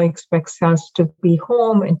mother-in-law expects us to be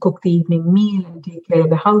home and cook the evening meal and take care of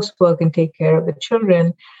the housework and take care of the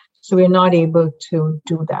children. So we're not able to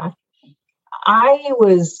do that.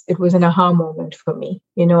 It was an aha moment for me.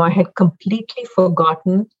 I had completely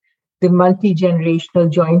forgotten the multi-generational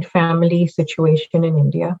joint family situation in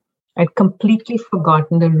India. I'd completely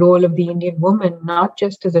forgotten the role of the Indian woman, not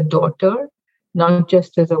just as a daughter, not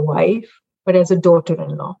just as a wife, but as a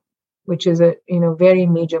daughter-in-law, which is a very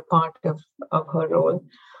major part of her role.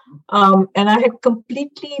 And I had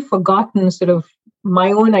completely forgotten sort of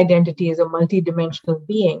my own identity as a multidimensional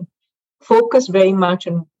being, focused very much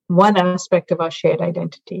on one aspect of our shared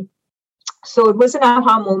identity. So it was an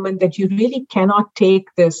aha moment that you really cannot take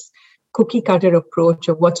this cookie cutter approach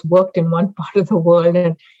of what's worked in one part of the world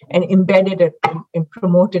and embedded it and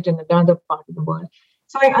promote it in another part of the world.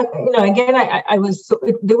 So I was,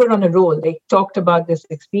 they were on a roll. They talked about this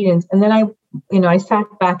experience. And then I sat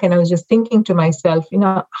back and I was just thinking to myself,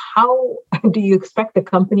 how do you expect the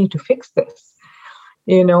company to fix this?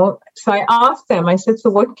 So I asked them, I said, so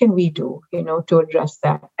what can we do, to address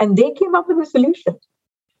that? And they came up with a solution.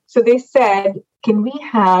 So they said, can we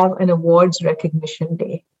have an awards recognition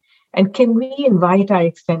day? And can we invite our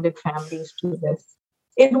extended families to this?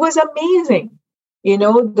 It was amazing.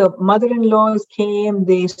 The mother-in-laws came,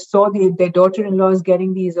 they saw their daughter-in-laws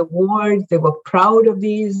getting these awards. They were proud of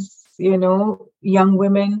these, young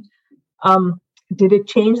women. Did it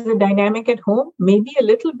change the dynamic at home? Maybe a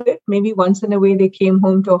little bit. Maybe once in a way they came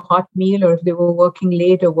home to a hot meal, or if they were working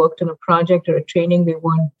late or worked on a project or a training, they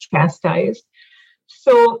weren't chastised.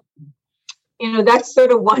 So, that's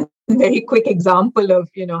sort of one very quick example of,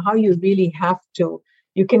 how you really have to.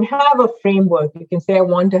 You can have a framework. You can say, I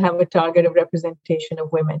want to have a target of representation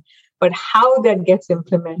of women. But how that gets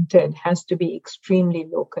implemented has to be extremely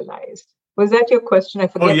localized. Was that your question? I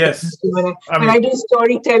forget. Oh, yes. When I do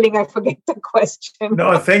storytelling, I forget the question.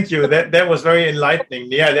 No, thank you. That was very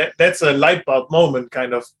enlightening. Yeah, that's a light bulb moment,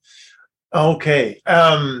 kind of. Okay.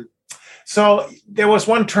 So there was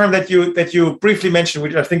one term that you briefly mentioned,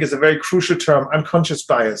 which I think is a very crucial term: unconscious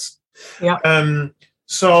bias. Yeah.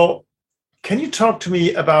 So can you talk to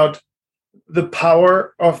me about the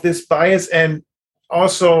power of this bias, and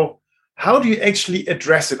also how do you actually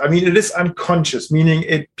address it? I mean, it is unconscious,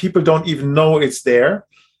 meaning people don't even know it's there.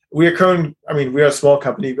 We are a small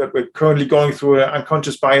company, but we're currently going through an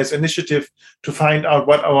unconscious bias initiative to find out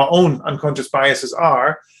what our own unconscious biases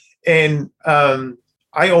are. And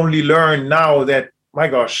I only learn now that, my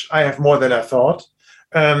gosh, I have more than I thought.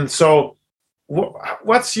 So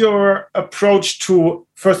what's your approach to,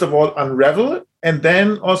 first of all, unravel it and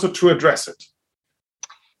then also to address it?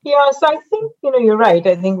 Yeah, so I think, you're right.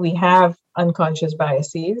 I think we have unconscious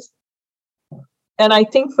biases. And I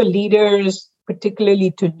think for leaders, particularly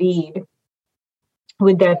to lead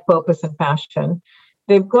with that purpose and passion,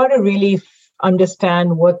 they've got to really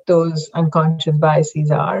understand what those unconscious biases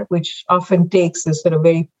are, which often takes this sort of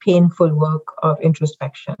very painful work of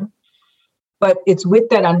introspection. But it's with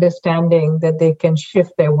that understanding that they can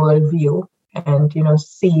shift their worldview and,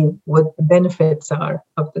 see what the benefits are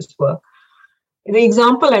of this work. The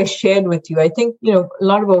example I shared with you, I think, a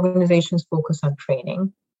lot of organizations focus on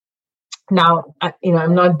training. Now,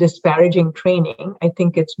 I'm not disparaging training. I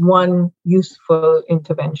think it's one useful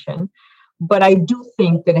intervention, but I do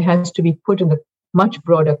think that it has to be put in the much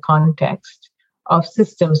broader context of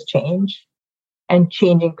systems change and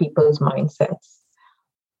changing people's mindsets.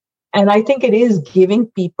 And I think it is giving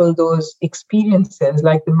people those experiences,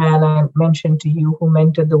 like the man I mentioned to you who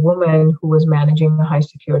mentored the woman who was managing a high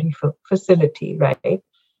security facility, right?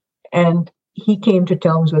 And he came to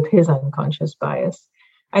terms with his unconscious bias.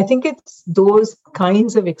 I think it's those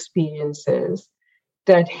kinds of experiences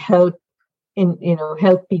that help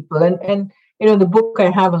people. And the book,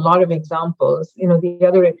 I have a lot of examples.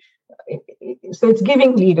 So it's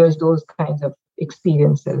giving leaders those kinds of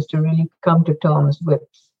experiences to really come to terms with.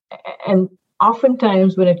 And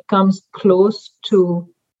oftentimes when it comes close to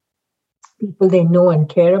people they know and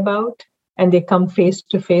care about, and they come face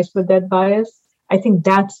to face with that bias, I think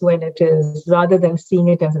that's when it is, rather than seeing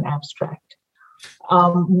it as an abstract.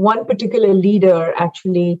 One particular leader,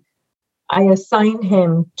 actually, I assigned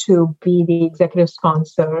him to be the executive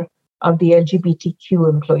sponsor of the LGBTQ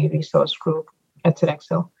employee resource group at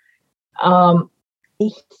Sodexo.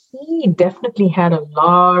 He definitely had a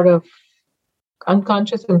lot of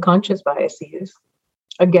unconscious and conscious biases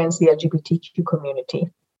against the LGBTQ community.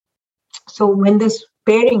 So when this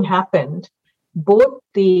pairing happened, both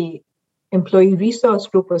the employee resource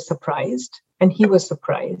group was surprised and he was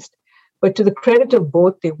surprised. But to the credit of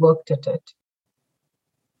both, they worked at it.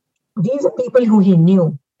 These are people who he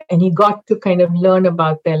knew, and he got to kind of learn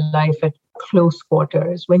about their life at close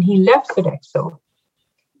quarters. When he left Sodexo,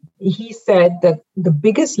 he said that the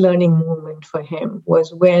biggest learning moment for him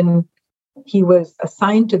was when he was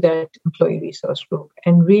assigned to that employee resource group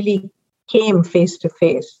and really came face to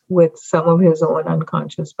face with some of his own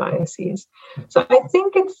unconscious biases. So I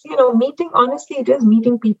think it's, it is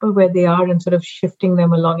meeting people where they are and sort of shifting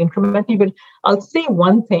them along incrementally. But I'll say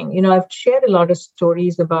one thing, I've shared a lot of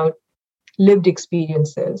stories about lived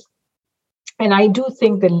experiences. And I do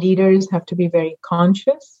think that leaders have to be very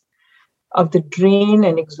conscious of the drain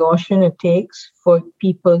and exhaustion it takes for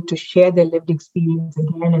people to share their lived experience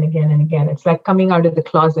again and again and again. It's like coming out of the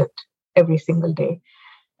closet every single day.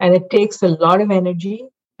 And it takes a lot of energy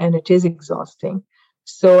and it is exhausting.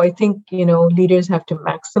 So I think, leaders have to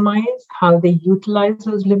maximize how they utilize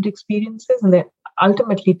those lived experiences and they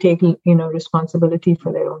ultimately take, responsibility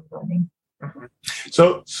for their own learning.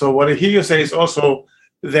 Mm-hmm. So what I hear you say is also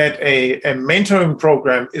that a mentoring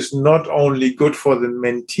program is not only good for the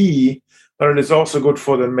mentee, but it is also good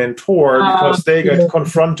for the mentor because they get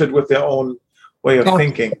confronted with their own way of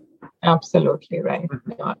thinking. Absolutely right.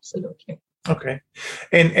 Mm-hmm. No, absolutely. Okay.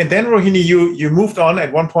 And then, Rohini, you moved on.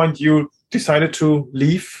 At one point, you decided to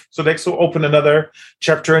leave Sodexo, open another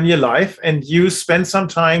chapter in your life, and you spent some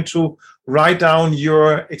time to write down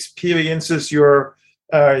your experiences, your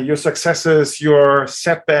successes, your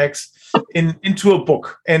setbacks into a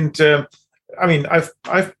book. And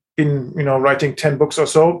I've been writing 10 books or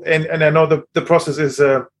so, and I know the process is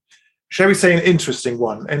shall we say an interesting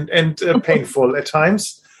one and painful at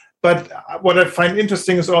times. But what I find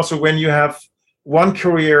interesting is also when you have one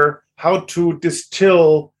career, how to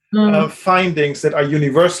distill findings that are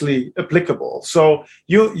universally applicable. So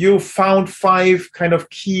you found 5 kind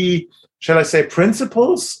of key, shall I say,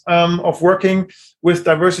 principles of working with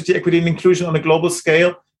diversity, equity, and inclusion on a global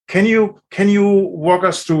scale. Can you walk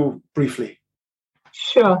us through briefly?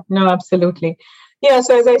 Sure. No, absolutely. Yeah,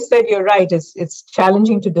 so as I said, you're right. It's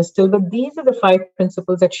challenging to distill, but these are the 5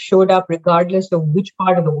 principles that showed up regardless of which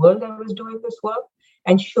part of the world I was doing this work,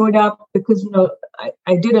 and showed up because,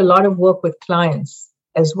 I did a lot of work with clients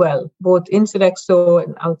as well, both in Sodexo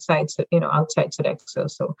and outside Sodexo.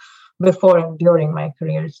 So before and during my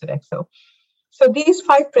career at Sodexo. So these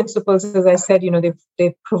 5 principles, as I said,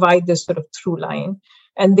 they provide this sort of through line,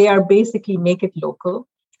 and they are basically make it local.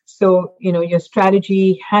 So, your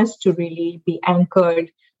strategy has to really be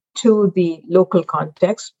anchored to the local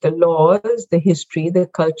context, the laws, the history, the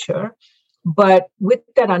culture. But with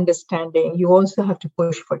that understanding, you also have to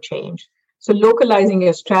push for change. So localizing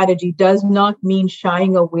your strategy does not mean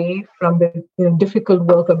shying away from the difficult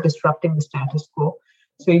work of disrupting the status quo.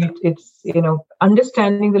 So it's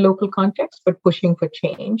understanding the local context, but pushing for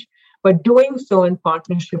change, but doing so in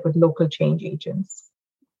partnership with local change agents.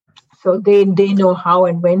 So they know how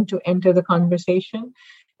and when to enter the conversation.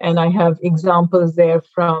 And I have examples there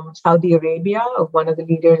from Saudi Arabia of one of the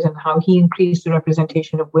leaders and how he increased the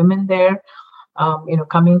representation of women there,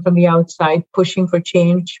 coming from the outside, pushing for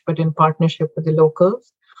change, but in partnership with the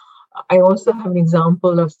locals. I also have an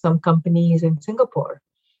example of some companies in Singapore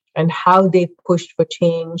and how they pushed for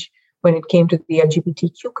change when it came to the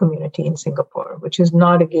LGBTQ community in Singapore, which is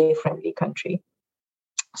not a gay-friendly country.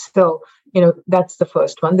 So, that's the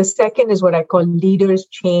first one. The second is what I call leaders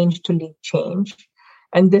change to lead change.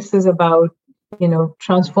 And this is about,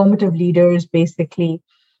 transformative leaders basically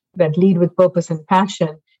that lead with purpose and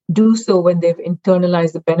passion, do so when they've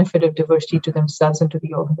internalized the benefit of diversity to themselves and to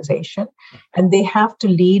the organization. And they have to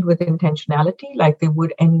lead with intentionality like they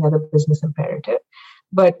would any other business imperative.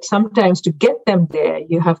 But sometimes to get them there,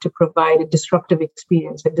 you have to provide a disruptive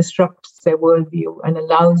experience that disrupts their worldview and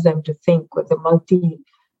allows them to think with a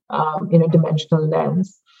dimensional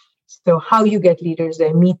lens. So how you get leaders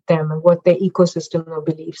there, meet them and what their ecosystem of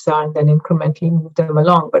beliefs are, and then incrementally move them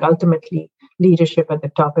along. But ultimately, leadership at the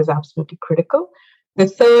top is absolutely critical. The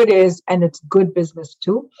third is, and it's good business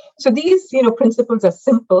too. So these, principles are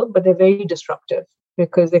simple, but they're very disruptive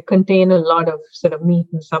because they contain a lot of sort of meat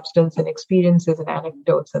and substance and experiences and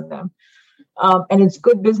anecdotes in them. And it's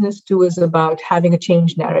good business too is about having a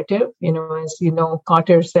change narrative. As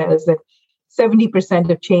Carter says that 70%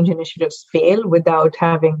 of change initiatives fail without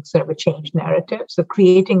having sort of a change narrative. So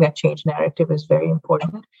creating that change narrative is very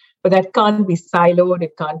important, but that can't be siloed.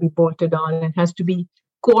 It can't be bolted on. It has to be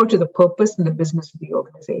core to the purpose and the business of the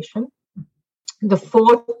organization. The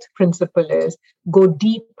fourth principle is go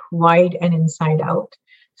deep, wide, and inside out.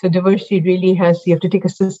 So diversity really you have to take a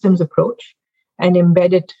systems approach and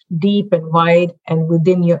embed it deep and wide and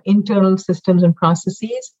within your internal systems and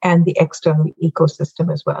processes and the external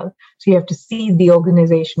ecosystem as well. So you have to seed the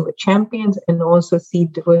organization with champions and also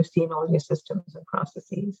seed diversity in all your systems and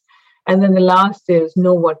processes. And then the last is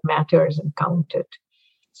know what matters and count it.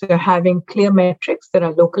 So having clear metrics that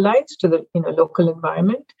are localized to the local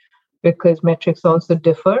environment, because metrics also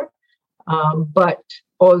differ, but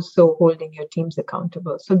also holding your teams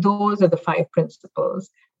accountable. So those are the 5 principles.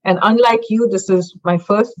 And unlike you, this is my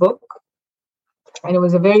first book. And it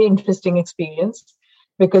was a very interesting experience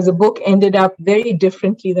because the book ended up very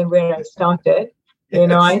differently than where I started.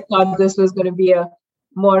 I thought this was going to be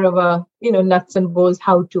more of a, nuts and bolts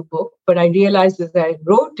how-to book. But I realized as I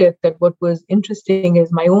wrote it that what was interesting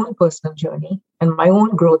is my own personal journey and my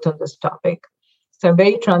own growth on this topic. So I'm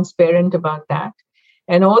very transparent about that.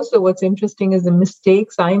 And also what's interesting is the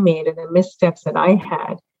mistakes I made and the missteps that I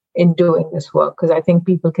had in doing this work, because I think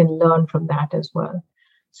people can learn from that as well.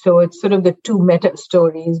 So it's sort of the 2 meta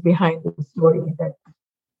stories behind the story.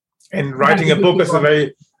 And writing a book is a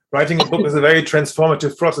very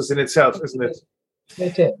transformative process in itself, isn't it?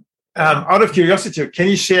 It is. Out of curiosity, can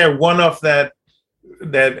you share one of that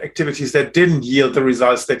activities that didn't yield the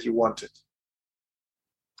results that you wanted?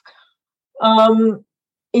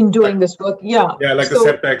 In doing this work, yeah. Yeah, like the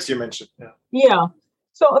setbacks you mentioned. Yeah.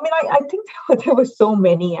 So, I think there were so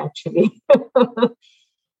many, actually.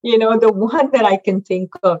 The one that I can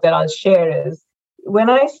think of that I'll share is when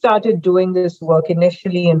I started doing this work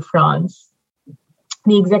initially in France,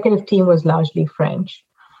 the executive team was largely French.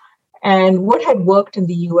 And what had worked in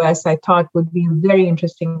the US, I thought would be a very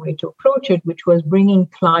interesting way to approach it, which was bringing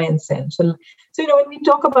clients in. So when we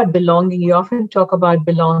talk about belonging, you often talk about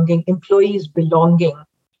belonging, employees belonging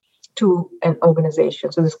to an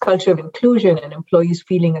organization. So this culture of inclusion and employees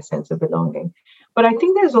feeling a sense of belonging. But I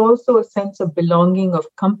think there's also a sense of belonging of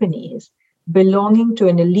companies, belonging to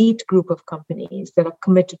an elite group of companies that are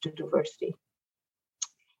committed to diversity.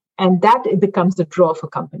 And that it becomes a draw for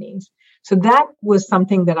companies. So that was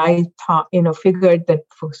something that I thought, figured that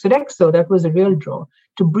for Sodexo, that was a real draw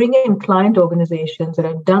to bring in client organizations that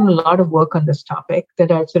have done a lot of work on this topic,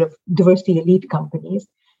 that are sort of diversity elite companies.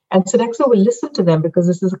 And Sodexo will listen to them because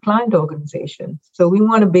this is a client organization. So we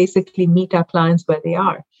want to basically meet our clients where they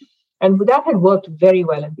are. And that had worked very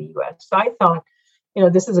well in the US. So I thought,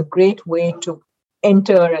 this is a great way to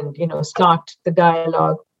enter and, start the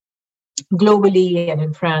dialogue globally and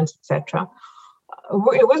in France, etc.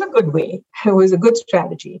 it was a good way. It was a good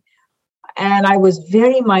strategy. And I was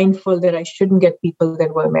very mindful that I shouldn't get people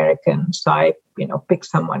that were American. So I, picked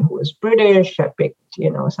someone who was British. I picked,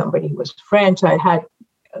 somebody who was French. I had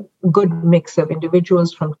a good mix of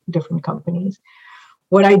individuals from different companies.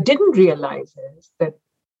 What I didn't realize is that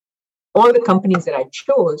all the companies that I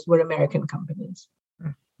chose were American companies.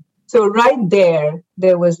 So right there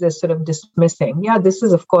was this sort of dismissing. Yeah, this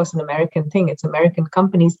is, of course, an American thing. It's American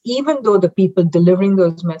companies. Even though the people delivering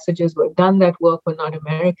those messages who had done that work were not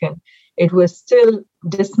American, it was still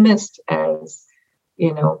dismissed as,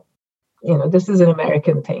 this is an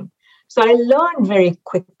American thing. So I learned very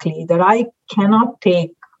quickly that I cannot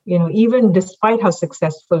take, even despite how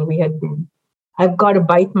successful we had been, I've got to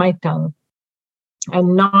bite my tongue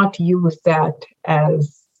and not use that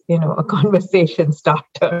as a conversation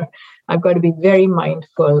starter. I've got to be very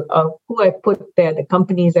mindful of who I put there, the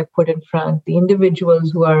companies I put in front, the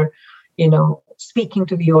individuals who are, speaking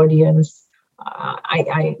to the audience.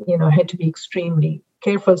 I had to be extremely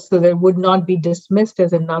careful so that it would not be dismissed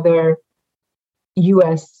as another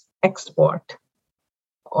U.S. export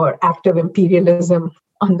or act of imperialism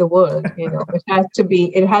on the world.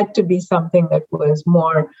 It had to be something that was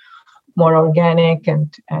more organic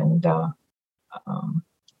and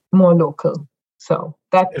more local. So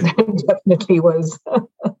that definitely was.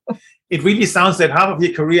 It really sounds that half of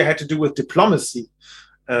your career had to do with diplomacy,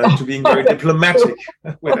 to being very diplomatic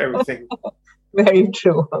with everything. Very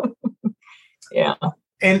true. Yeah.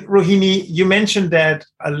 And Rohini, you mentioned that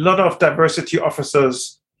a lot of diversity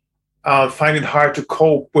officers find it hard to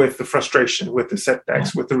cope with the frustration, with the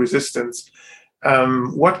setbacks, with the resistance.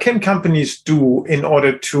 What can companies do in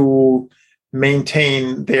order to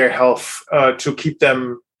maintain their health, to keep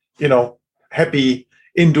them, happy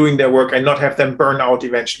in doing their work and not have them burn out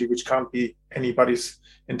eventually, which can't be anybody's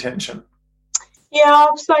intention? Yeah,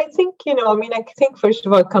 so I think, I think first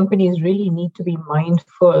of all, companies really need to be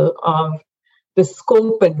mindful of the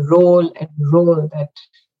scope and role that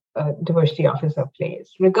a diversity officer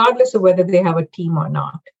plays, regardless of whether they have a team or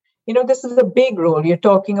not. This is a big role. You're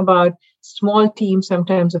talking about small teams,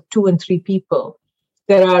 sometimes of 2 and 3 people,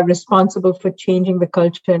 that are responsible for changing the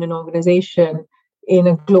culture in an organization in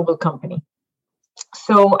a global company.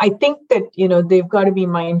 So I think that, they've got to be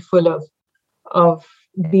mindful of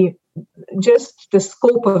the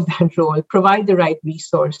scope of that role, provide the right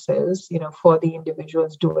resources, for the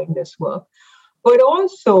individuals doing this work, but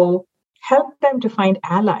also help them to find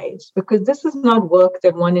allies, because this is not work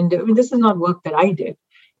that this is not work that I did.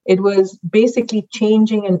 It was basically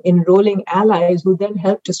changing and enrolling allies who then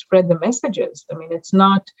help to spread the messages. It's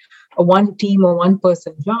not a one team or one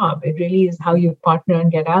person job. It really is how you partner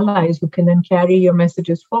and get allies who can then carry your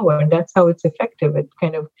messages forward. That's how it's effective. It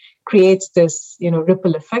kind of creates this,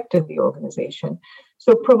 ripple effect in the organization.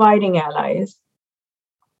 So providing allies,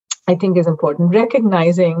 I think, is important.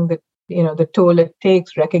 Recognizing that, the toll it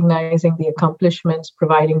takes, recognizing the accomplishments,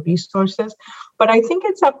 providing resources. But I think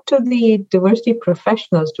it's up to the diversity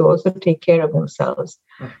professionals to also take care of themselves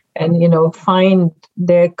and, find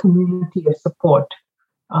their community of support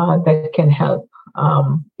that can help.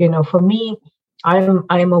 For me,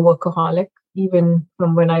 I'm a workaholic, even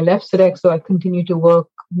from when I left Sodexo. I continue to work,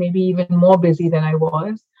 maybe even more busy than I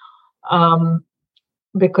was,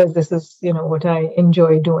 because this is, what I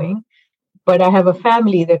enjoy doing. But I have a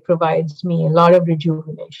family that provides me a lot of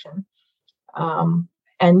rejuvenation. And,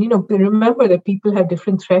 remember that people have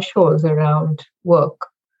different thresholds around work.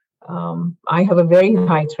 I have a very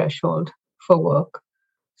high threshold for work.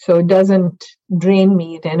 So it doesn't drain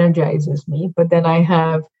me, it energizes me. But then I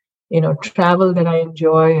have, travel that I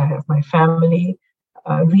enjoy. I have my family,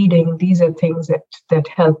 reading. These are things that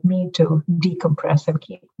help me to decompress and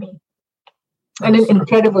keep me. And an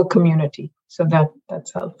incredible community. So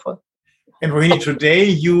that's helpful. And Rohini, today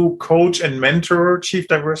you coach and mentor chief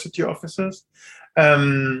diversity officers.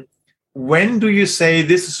 When do you say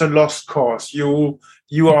this is a lost cause? You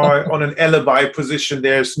are on an alibi position.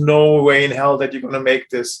 There's no way in hell that you're going to make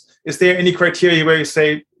this. Is there any criteria where you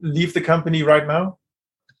say, leave the company right now?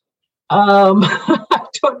 I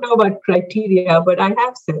don't know about criteria, but I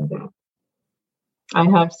have said that. I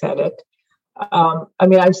have said it.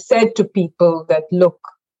 I've said to people that, look,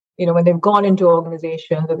 when they've gone into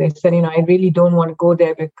organizations and they said, I really don't want to go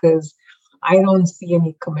there because I don't see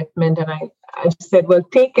any commitment. And I said, well,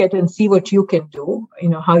 take it and see what you can do,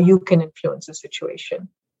 how you can influence the situation.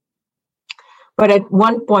 But at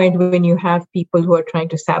one point, when you have people who are trying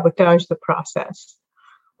to sabotage the process,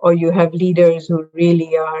 or you have leaders who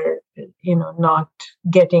really are, not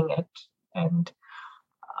getting it. And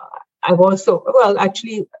I've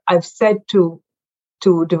said to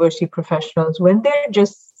diversity professionals, when they're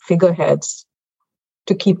just figureheads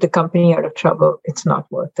to keep the company out of trouble, it's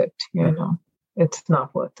not worth it. It's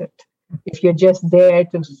not worth it. If you're just there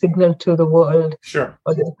to signal to the world Sure.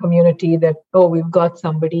 or the community that, oh, we've got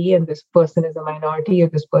somebody and this person is a minority or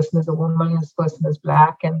this person is a woman and this person is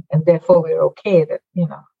Black and therefore we're okay, that,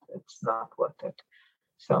 it's not worth it.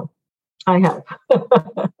 So I have.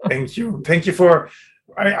 Thank you. Thank you for,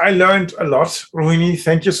 I learned a lot, Rohini.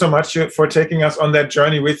 Thank you so much for taking us on that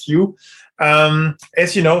journey with you.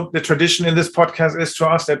 As you know, the tradition in this podcast is to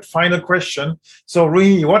ask that final question. So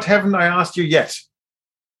Rohini, what haven't I asked you yet?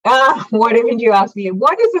 What haven't you asked me?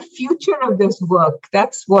 What is the future of this work?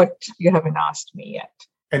 That's what you haven't asked me yet.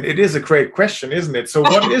 And it is a great question, isn't it? So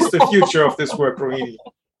what is the future of this work, Rohini?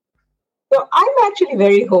 So I'm actually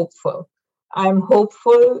very hopeful. I'm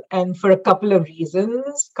hopeful, and for a couple of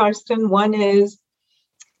reasons, Karsten. One is,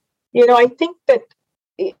 I think that,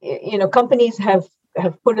 companies have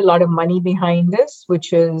put a lot of money behind this,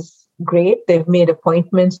 which is great. They've made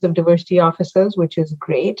appointments of diversity officers, which is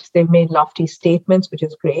great. They've made lofty statements, which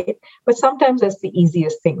is great. But sometimes that's the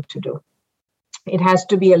easiest thing to do. It has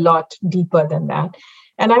to be a lot deeper than that.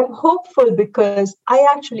 And I'm hopeful because I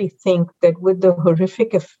actually think that with the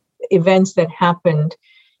horrific events that happened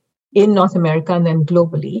in North America and then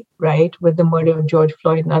globally, right, with the murder of George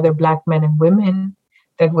Floyd and other Black men and women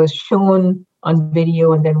that was shown on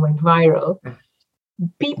video and then went viral,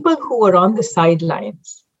 people who were on the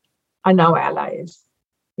sidelines are now allies.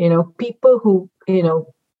 People who,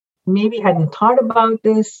 maybe hadn't thought about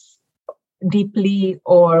this deeply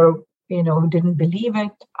or, didn't believe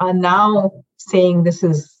it, are now saying this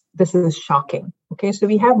is shocking. Okay, so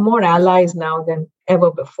we have more allies now than ever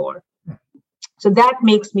before. So that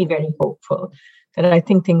makes me very hopeful that I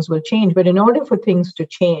think things will change. But in order for things to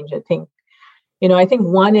change, I think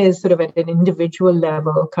one is sort of at an individual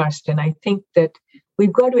level, Karsten. I think that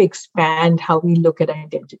we've got to expand how we look at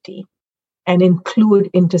identity and include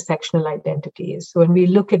intersectional identities. So when we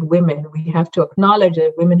look at women, we have to acknowledge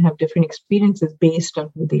that women have different experiences based on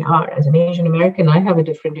who they are. As an Asian American, I have a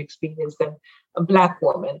different experience than a Black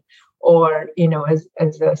woman. Or, as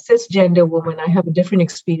a cisgender woman, I have a different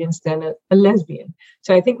experience than a lesbian.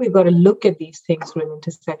 So I think we've got to look at these things through an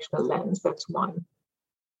intersectional lens. That's one.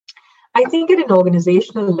 I think at an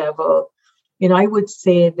organizational level, I would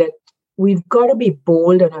say that we've got to be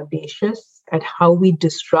bold and audacious at how we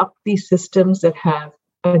disrupt these systems that have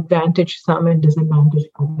advantaged some and disadvantaged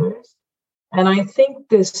others. And I think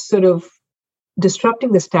this sort of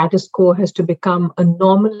disrupting the status quo has to become a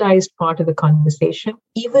normalized part of the conversation,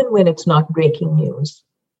 even when it's not breaking news.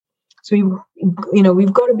 So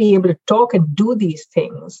we've got to be able to talk and do these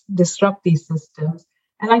things, disrupt these systems.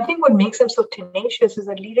 And I think what makes them so tenacious is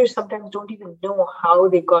that leaders sometimes don't even know how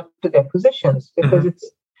they got to their positions because it's,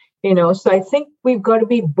 so I think we've got to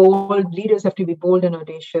be bold. Leaders have to be bold and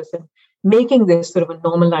audacious and making this sort of a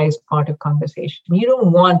normalized part of conversation. You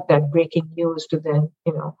don't want that breaking news to then,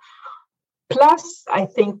 Plus, I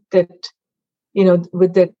think that,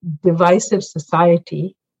 with the divisive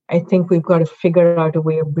society, I think we've got to figure out a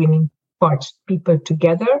way of bringing people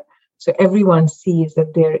together so everyone sees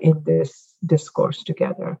that they're in this discourse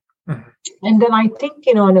together. Mm-hmm. And then I think,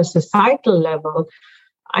 on a societal level,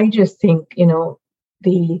 I just think,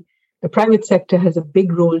 the private sector has a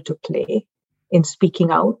big role to play in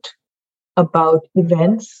speaking out about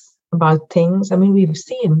events, about things. I mean, we've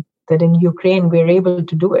seen that in Ukraine, we're able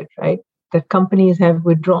to do it, right? That companies have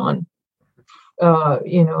withdrawn,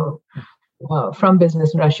 from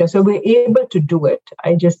business in Russia. So we're able to do it.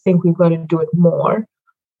 I just think we've got to do it more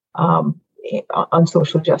on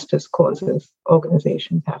social justice causes.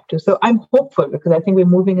 Organizations have to. So I'm hopeful because I think we're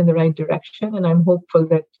moving in the right direction, and I'm hopeful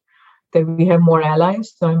that we have more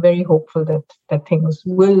allies. So I'm very hopeful that things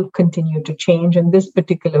will continue to change. And this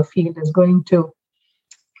particular field is going to.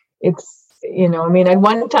 At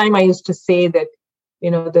one time I used to say that.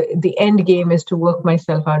 The end game is to work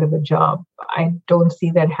myself out of a job. I don't see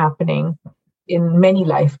that happening in many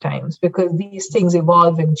lifetimes because these things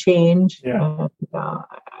evolve and change. Yeah. And,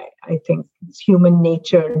 I think it's human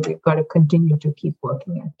nature. We've got to continue to keep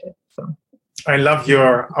working at it. So I love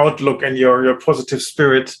your outlook and your positive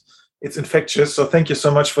spirit. It's infectious. So thank you so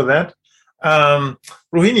much for that.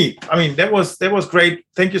 Rohini, that was great.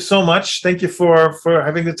 Thank you so much. Thank you for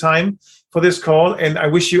having the time for this call, and I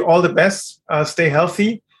wish you all the best. Stay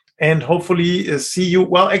healthy, and hopefully see you.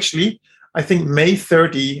 Well, actually, I think May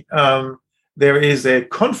 30, there is a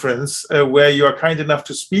conference where you are kind enough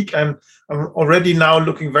to speak. I'm already now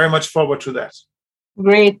looking very much forward to that.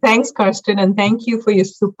 Great. Thanks, Karsten, and thank you for your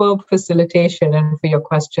superb facilitation and for your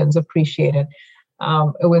questions. Appreciate it.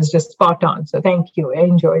 It was just spot on. So thank you. I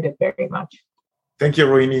enjoyed it very much. Thank you,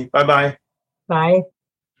 Rohini. Bye-bye. Bye.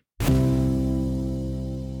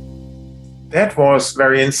 That was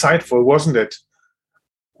very insightful, wasn't it?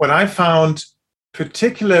 What I found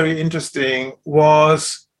particularly interesting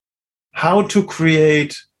was how to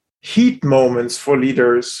create heat moments for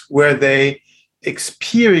leaders where they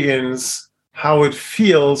experience how it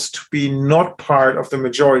feels to be not part of the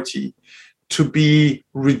majority, to be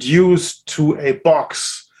reduced to a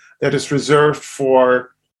box that is reserved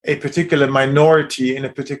for a particular minority in a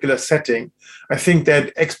particular setting. I think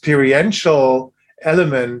that experiential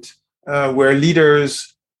element where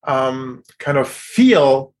leaders kind of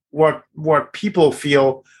feel what people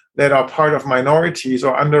feel that are part of minorities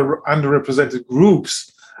or underrepresented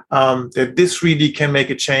groups, that this really can make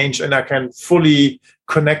a change. And I can fully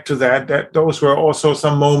connect to that those were also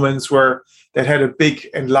some moments that had a big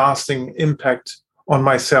and lasting impact on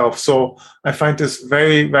myself. So I find this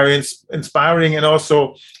very, very inspiring. And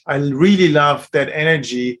also, I really love that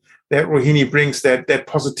energy that Rohini brings, that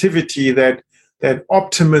positivity, that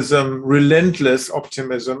optimism, relentless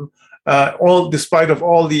optimism, all despite of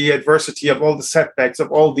all the adversity, of all the setbacks,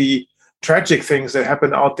 of all the tragic things that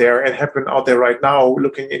happen out there right now,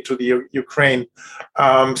 looking into the Ukraine.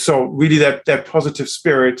 So really that positive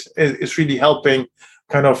spirit is really helping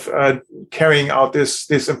kind of carrying out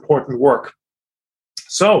this important work.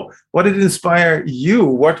 So what did inspire you?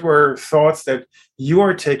 What were thoughts that you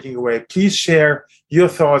are taking away? Please share your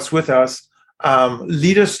thoughts with us.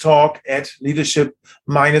 Leaders Talk at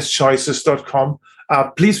leadership-choices.com.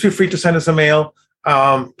 Please feel free to send us a mail.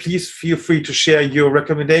 Please feel free to share your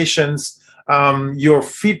recommendations, your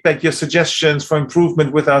feedback, your suggestions for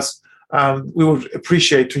improvement with us. We would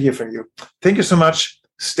appreciate to hear from you. Thank you so much.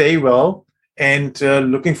 Stay well, and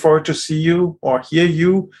looking forward to see you or hear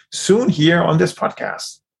you soon here on this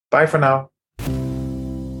podcast. Bye for now.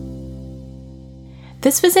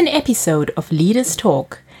 This was an episode of Leaders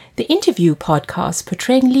Talk, the interview podcast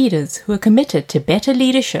portraying leaders who are committed to better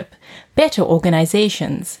leadership, better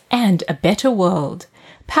organizations, and a better world,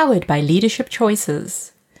 powered by Leadership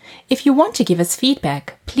Choices. If you want to give us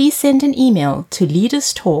feedback, please send an email to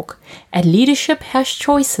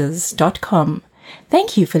leaderstalk@leadership-choices.com.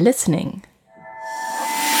 Thank you for listening.